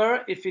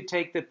moreover, if we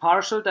take the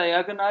partial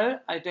diagonal,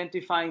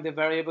 identifying the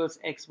variables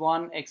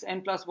x1,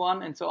 xn plus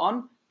 1, and so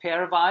on,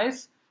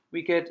 pairwise,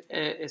 we get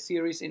a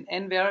series in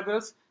n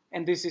variables,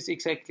 and this is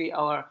exactly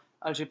our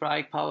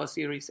algebraic power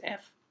series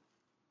f.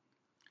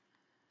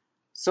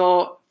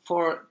 So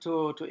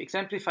to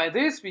exemplify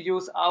this, we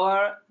use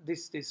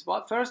this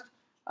first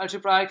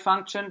algebraic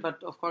function,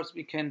 but of course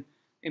we can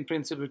in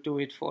principle do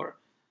it for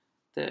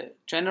the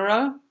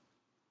general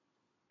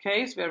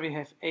case where we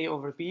have a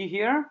over b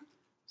here.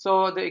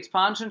 So the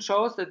expansion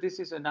shows that this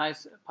is a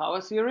nice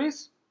power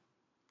series.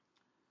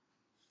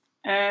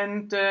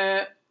 And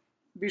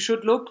we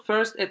should look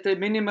first at the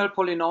minimal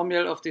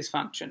polynomial of this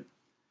function.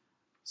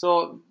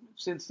 So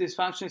since this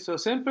function is so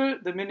simple,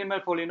 the minimal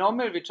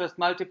polynomial, we just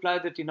multiply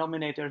the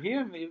denominator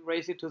here, we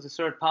raise it to the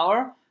 3rd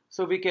power.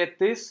 So we get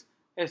this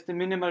as the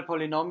minimal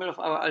polynomial of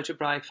our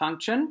algebraic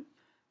function.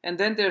 And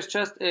then there's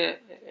just a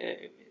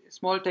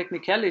small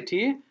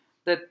technicality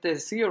that the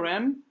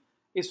theorem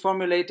is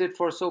formulated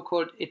for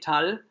so-called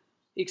étale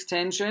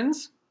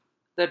extensions.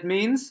 That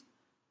means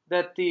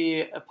that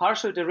the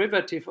partial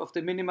derivative of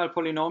the minimal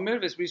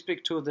polynomial with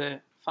respect to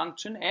the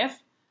function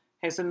f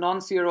has a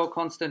non-zero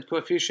constant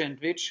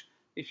coefficient, which,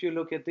 if you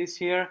look at this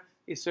here,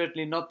 is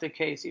certainly not the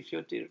case. If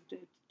you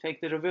take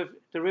the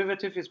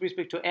derivative with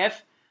respect to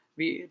f,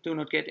 we do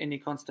not get any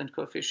constant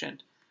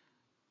coefficient.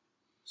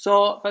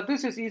 So, but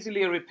this is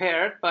easily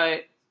repaired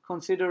by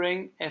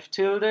considering f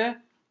tilde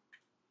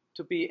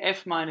to be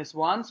f minus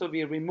 1. So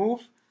we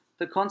remove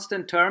the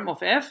constant term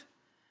of f,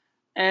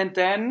 and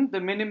then the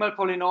minimal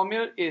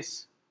polynomial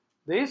is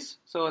this.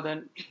 So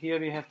then here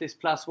we have this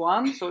plus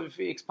 1. So if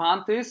we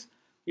expand this,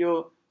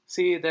 you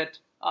see that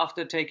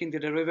after taking the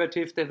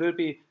derivative, there will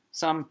be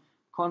some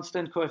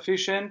constant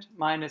coefficient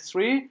minus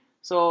 3.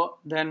 So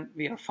then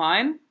we are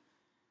fine.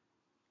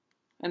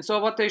 And so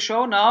what they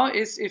show now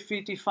is if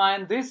we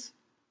define this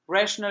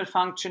rational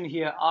function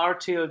here, r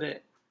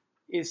tilde,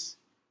 is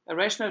a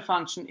rational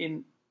function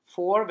in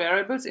 4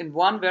 variables, in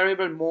 1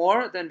 variable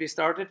more than we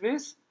started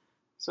with.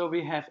 So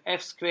we have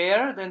f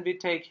squared, then we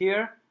take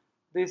here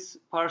this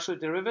partial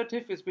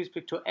derivative with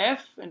respect to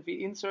f, and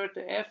we insert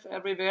the f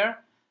everywhere,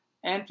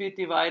 and we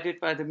divide it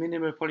by the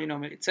minimal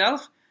polynomial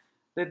itself.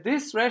 That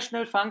this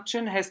rational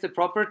function has the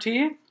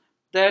property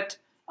that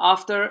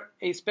after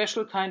a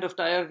special kind of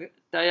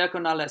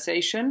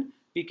diagonalization,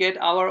 we get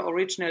our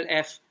original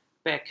f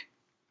back.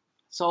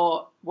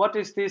 So what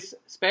is this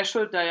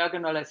special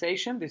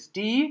diagonalization, this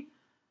d?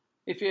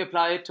 If we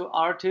apply it to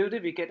r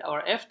tilde, we get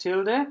our f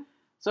tilde.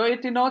 So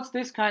it denotes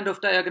this kind of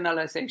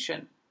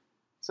diagonalization.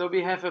 So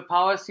we have a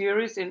power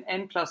series in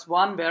n plus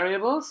 1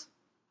 variables,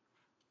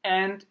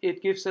 and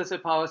it gives us a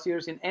power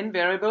series in n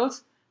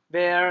variables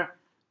where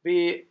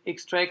we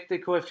extract the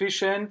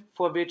coefficient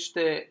for which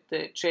the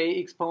j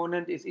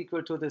exponent is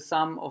equal to the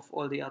sum of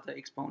all the other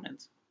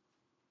exponents.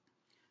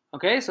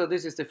 Okay, so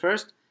this is the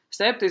first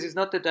step. This is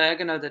not the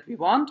diagonal that we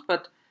want,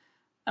 but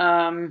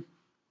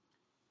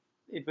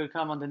it will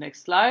come on the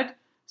next slide.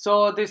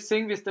 So this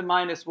thing with the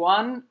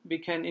 -1, we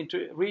can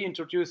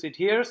reintroduce it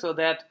here, so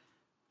that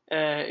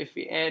if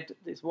we add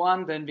this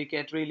 1, then we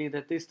get really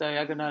that this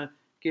diagonal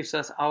gives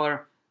us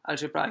our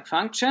algebraic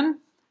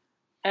function.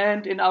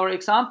 And in our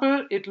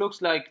example, it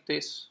looks like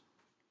this.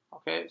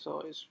 Okay,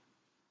 so it's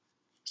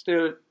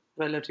still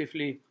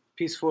relatively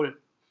peaceful.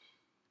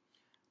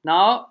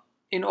 Now,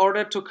 in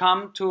order to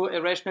come to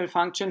a rational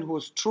function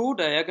whose true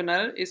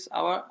diagonal is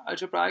our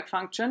algebraic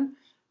function,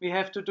 we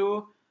have to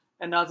do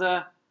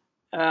another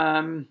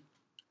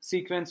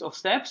sequence of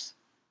steps.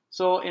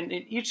 So in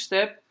each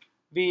step,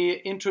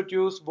 we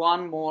introduce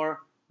one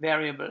more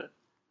variable.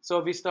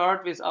 So we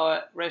start with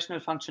our rational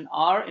function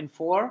r in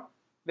 4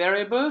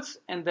 variables,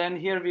 and then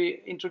here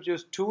we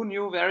introduce 2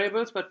 new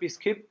variables, but we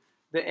skip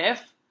the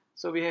f.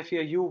 So we have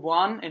here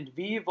u1 and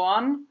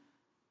v1.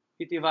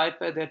 We divide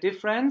by their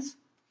difference,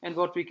 and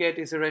what we get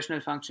is a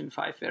rational function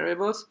 5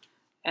 variables.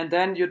 And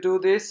then you do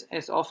this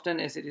as often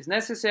as it is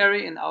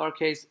necessary, in our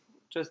case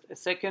just a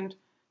second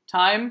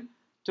time,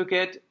 to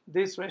get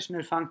this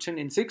rational function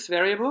in 6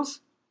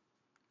 variables.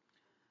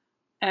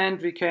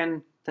 And we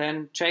can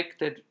then check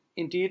that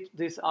indeed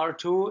this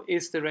R2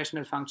 is the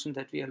rational function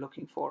that we are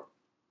looking for.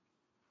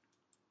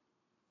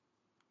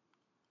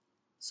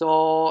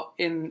 So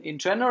in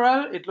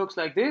general, it looks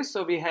like this.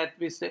 So we had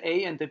with the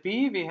a and the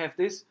b, we have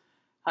this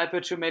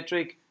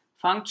hypergeometric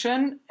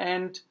function,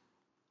 and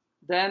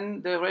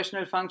then the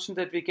rational function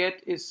that we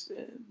get is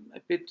a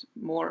bit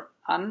more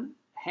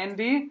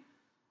unhandy.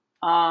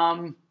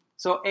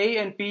 So a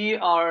and b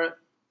are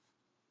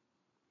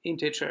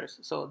integers.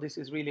 So this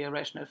is really a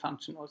rational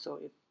function. Also,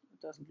 it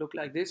doesn't look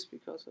like this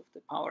because of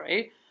the power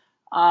a.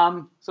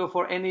 So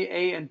for any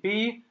a and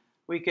b,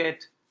 we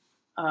get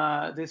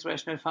this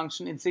rational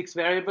function in 6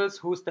 variables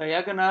whose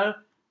diagonal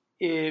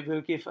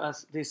will give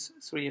us this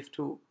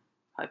 3f2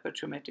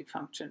 hypergeometric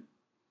function.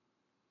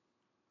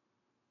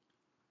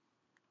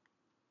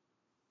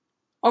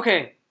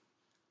 Okay,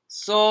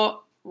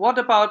 so what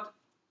about,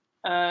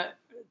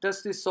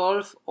 does this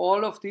solve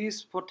all of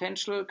these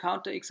potential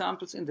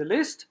counterexamples in the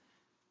list?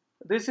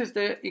 This is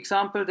the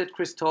example that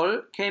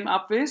Christol came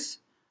up with.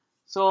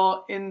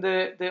 So in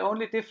the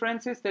only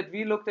difference is that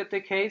we looked at the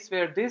case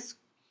where this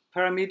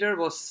parameter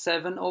was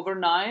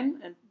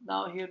 7/9, and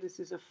now here this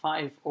is a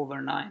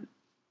 5/9.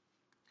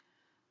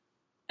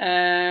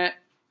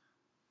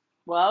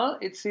 Well,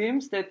 it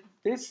seems that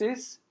this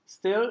is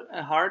still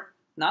a hard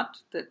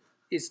nut that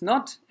is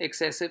not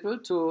accessible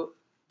to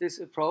this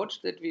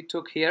approach that we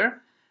took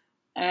here.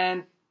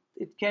 And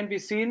it can be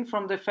seen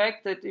from the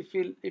fact that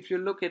if you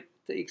look at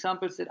the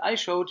examples that I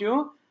showed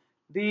you,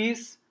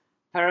 these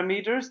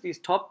parameters, these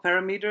top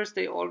parameters,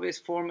 they always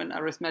form an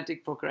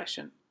arithmetic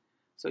progression.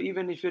 So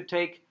even if you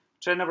take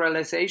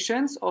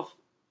generalizations of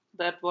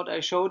that what I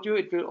showed you,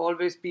 it will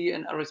always be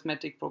an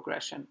arithmetic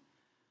progression.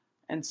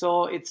 And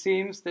so it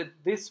seems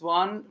that this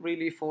one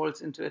really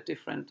falls into a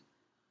different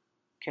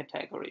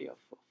category of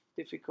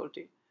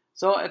difficulty.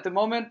 So at the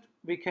moment,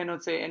 we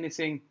cannot say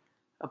anything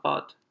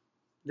about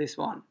this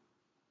one.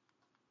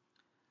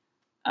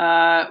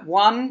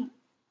 One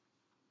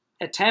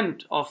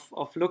attempt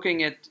of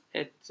looking at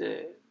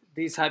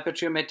these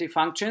hypergeometric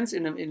functions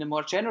in a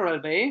more general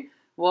way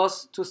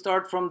was to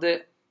start from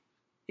the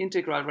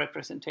integral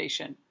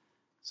representation.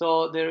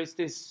 So there is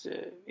this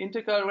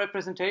integral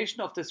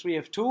representation of the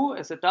 3f2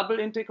 as a double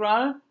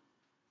integral.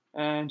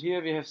 And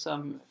here we have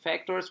some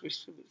factors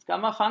with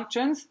gamma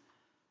functions.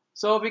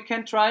 So we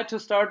can try to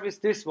start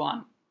with this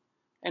one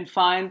and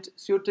find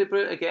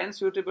suitable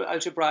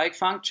algebraic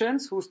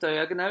functions whose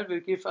diagonal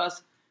will give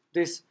us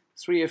this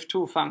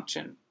 3f2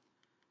 function.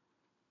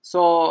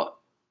 So,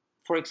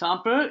 for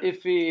example,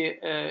 if we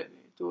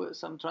do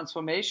some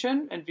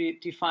transformation and we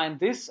define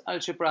this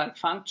algebraic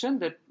function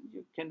that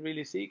you can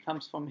really see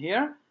comes from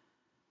here,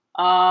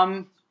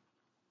 and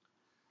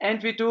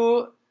we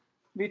do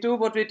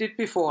what we did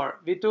before.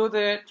 We do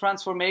the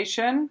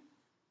transformation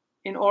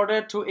in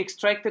order to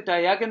extract the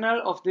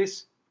diagonal of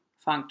this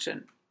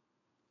function.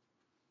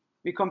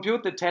 We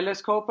compute the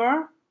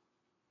telescoper,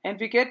 and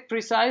we get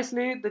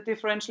precisely the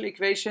differential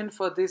equation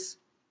for this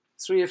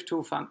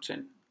 3f2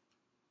 function.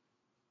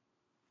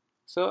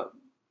 So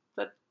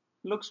that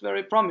looks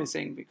very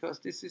promising because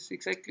this is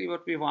exactly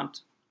what we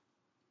want.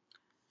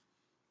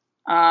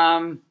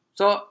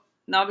 So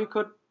now we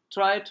could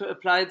try to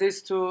apply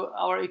this to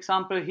our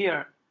example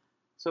here.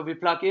 So we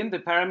plug in the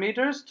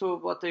parameters to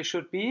what they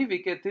should be.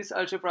 We get this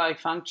algebraic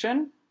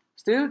function.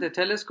 Still, the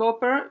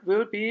telescoper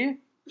will be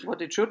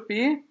what it should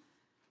be.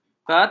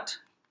 But,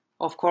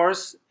 of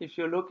course, if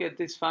you look at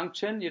this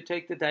function, you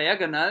take the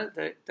diagonal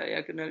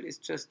is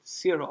just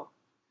 0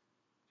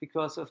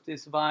 because of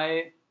this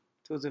y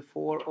to the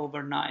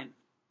 4/9.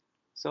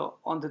 So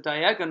on the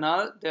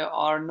diagonal, there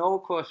are no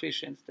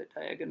coefficients. The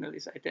diagonal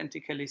is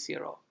identically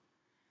 0.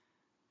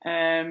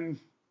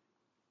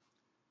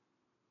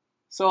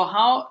 So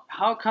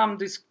how come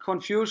this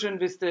confusion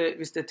with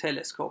the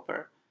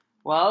telescoper?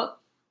 Well,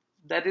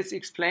 that is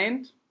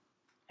explained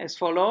as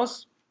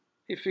follows.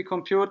 If we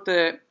compute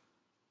the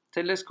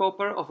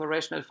telescoper of a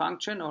rational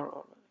function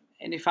or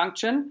any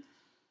function,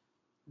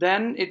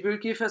 then it will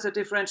give us a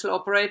differential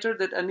operator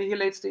that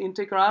annihilates the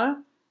integral,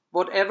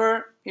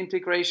 whatever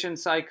integration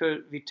cycle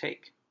we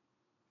take.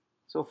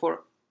 So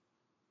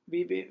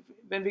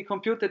when we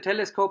compute the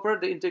telescoper,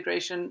 the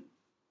integration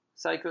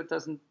cycle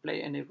doesn't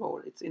play any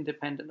role. It's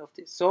independent of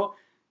this. So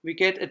we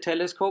get a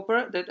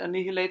telescoper that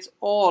annihilates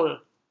all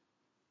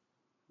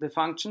the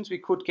functions we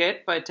could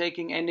get by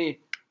taking any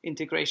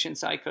integration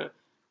cycle.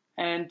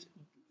 And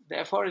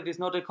therefore, it is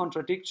not a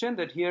contradiction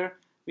that here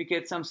we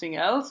get something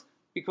else,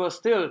 because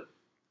still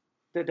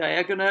the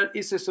diagonal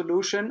is a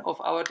solution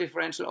of our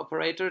differential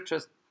operator,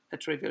 just a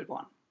trivial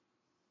one.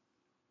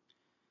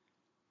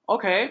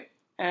 Okay,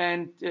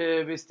 and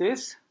with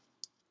this,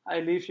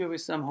 I leave you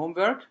with some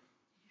homework.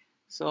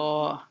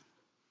 So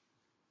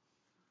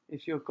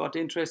if you got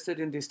interested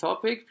in this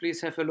topic,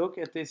 please have a look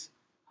at this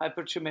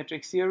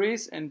hypergeometric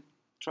series and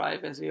try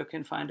whether you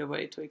can find a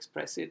way to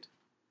express it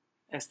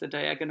as the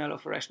diagonal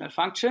of a rational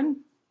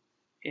function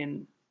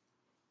in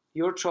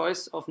your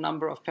choice of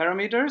number of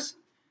parameters.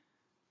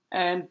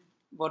 And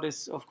what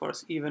is, of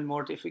course, even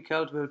more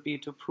difficult will be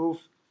to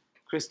prove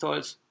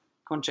Christol's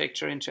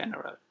conjecture in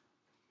general.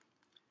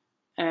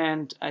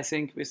 And I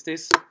think with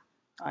this,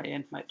 I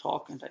end my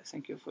talk, and I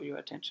thank you for your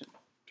attention.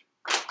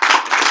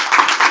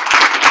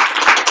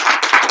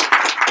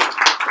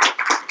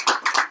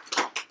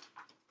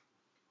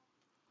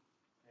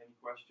 Any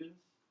questions?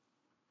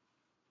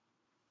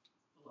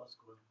 I'll ask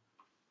one.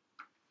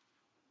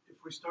 If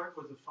we start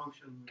with a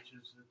function which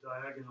is the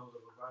diagonal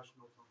of a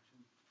rational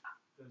function,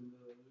 then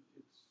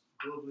it's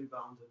globally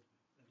bounded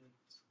and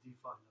it's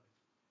definite.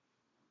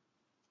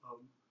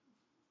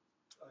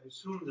 I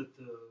assume that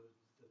the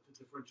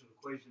differential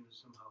equation is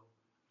somehow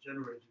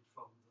generated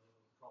from the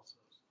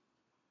process.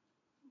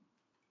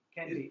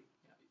 Can be.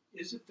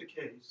 Is it the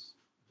case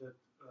that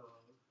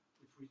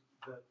if we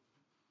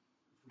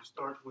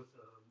start with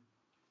a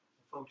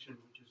function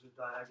which is a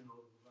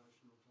diagonal of a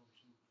rational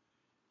function,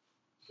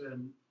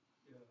 then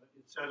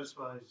it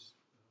satisfies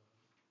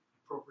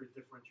appropriate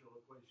differential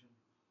equation,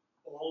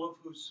 all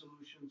of whose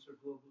solutions are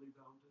globally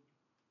bounded?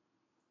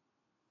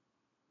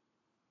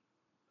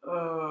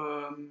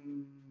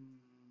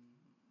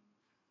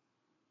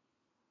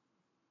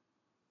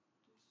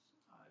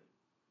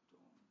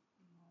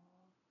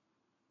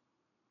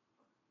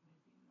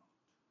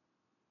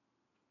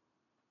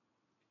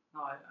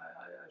 No,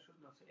 I should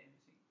not say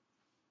anything.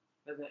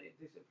 Whether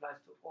this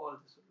applies to all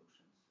the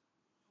solutions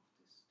of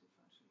this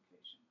differential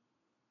equation.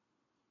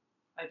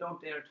 I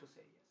don't dare to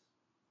say yes.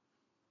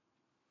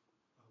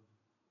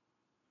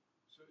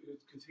 So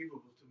it's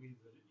conceivable to me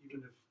that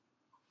even if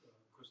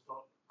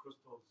Christol's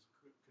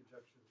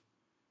conjecture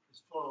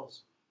is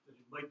false, that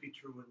it might be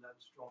true in that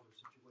stronger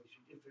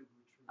situation if it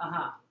were true.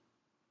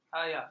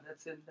 Yeah,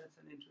 that's an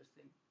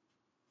interesting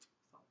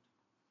thought.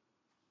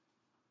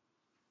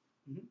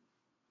 Mm-hmm.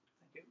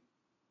 Thank you.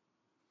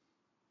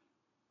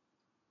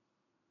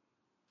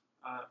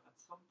 At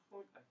some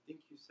point, I think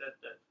you said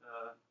that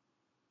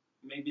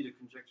maybe the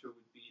conjecture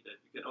would be that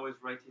you can always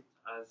write it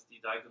as the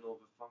diagonal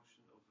of a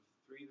function over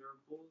 3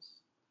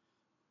 variables.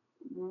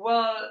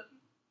 Well,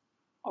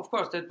 of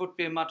course, that would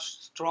be a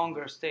much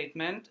stronger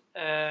statement.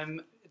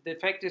 The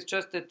fact is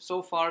just that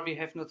so far we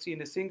have not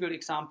seen a single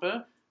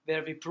example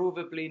where we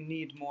provably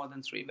need more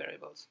than 3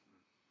 variables.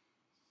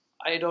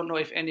 I don't know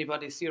if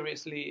anybody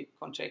seriously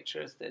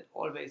conjectures that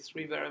always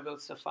 3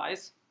 variables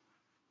suffice.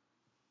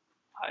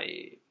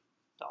 I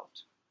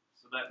doubt.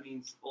 So that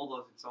means all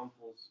those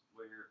examples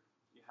where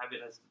you have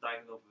it as the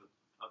diagonal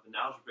of an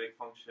algebraic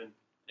function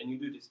and you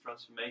do this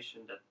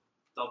transformation that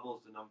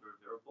doubles the number of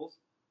variables,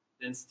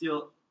 then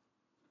still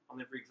on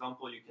every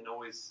example you can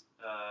always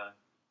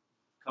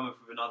come up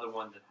with another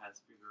one that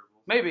has 3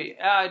 variables. Maybe.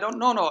 I don't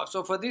know. No.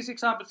 So for these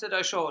examples that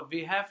I showed,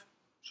 we have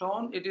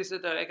shown it is a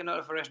diagonal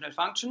of a rational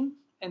function,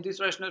 and this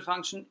rational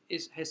function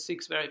has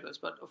 6 variables.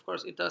 But of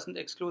course, it doesn't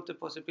exclude the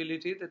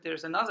possibility that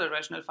there's another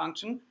rational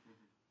function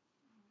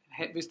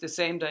with the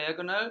same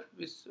diagonal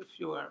with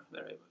fewer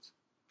variables.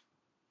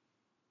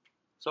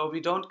 So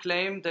we don't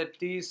claim that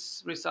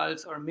these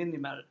results are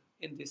minimal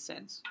in this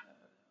sense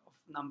of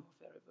number of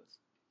variables.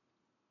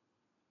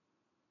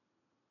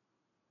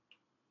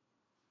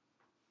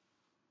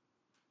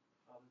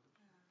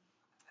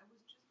 I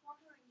was just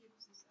wondering if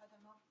this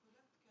Adamov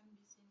product can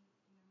be seen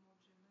in a more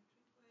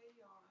geometric way,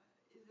 or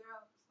is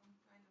there some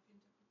kind of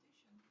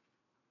interpretation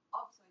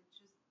outside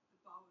just the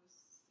powers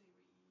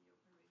theory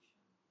operation?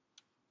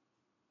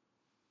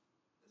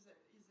 Is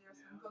there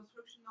some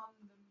construction on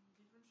the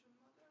differential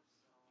models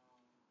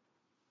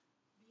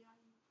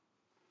behind?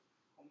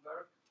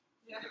 Homework?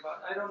 Yeah.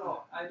 But I don't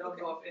know. I don't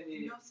know of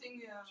any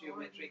Nothing,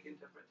 geometric already.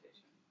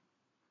 interpretation.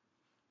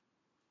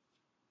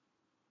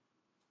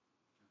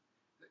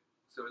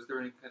 So is there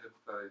any kind of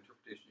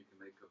interpretation you can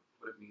make of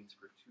what it means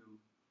for 2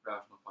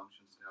 rational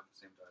functions to have the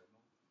same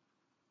diagonal?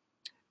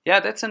 Yeah,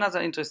 that's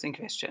another interesting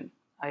question.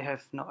 I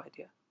have no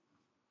idea.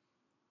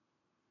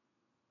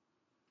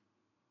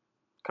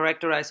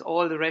 Characterize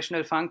all the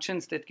rational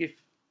functions that give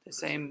the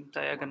same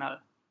diagonal.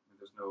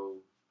 There's no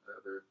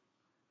other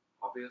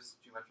obvious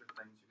geometric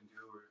things you can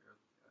do, or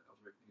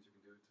algebraic things you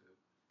can do to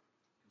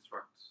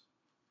construct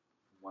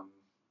one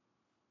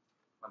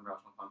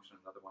rational function,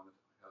 another one that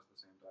has the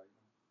same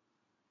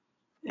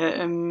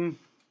diagonal?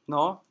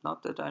 No,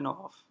 not that I know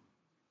of.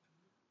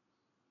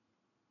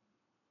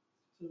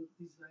 So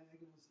these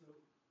diagonals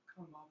though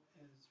come up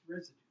as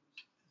residues.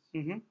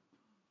 Mm-hmm.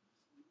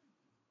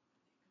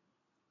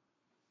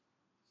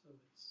 So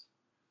it's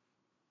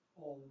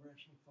all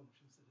rational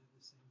functions that have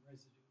the same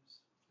residues.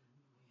 And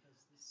one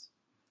does this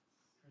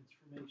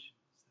transformation.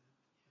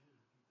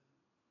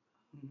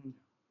 Mm-hmm.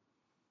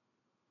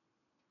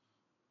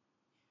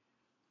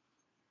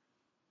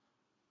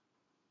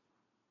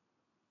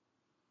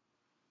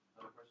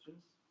 Other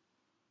questions?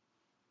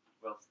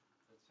 Well,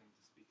 let's thank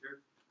the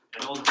speaker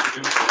and all the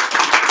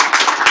speakers.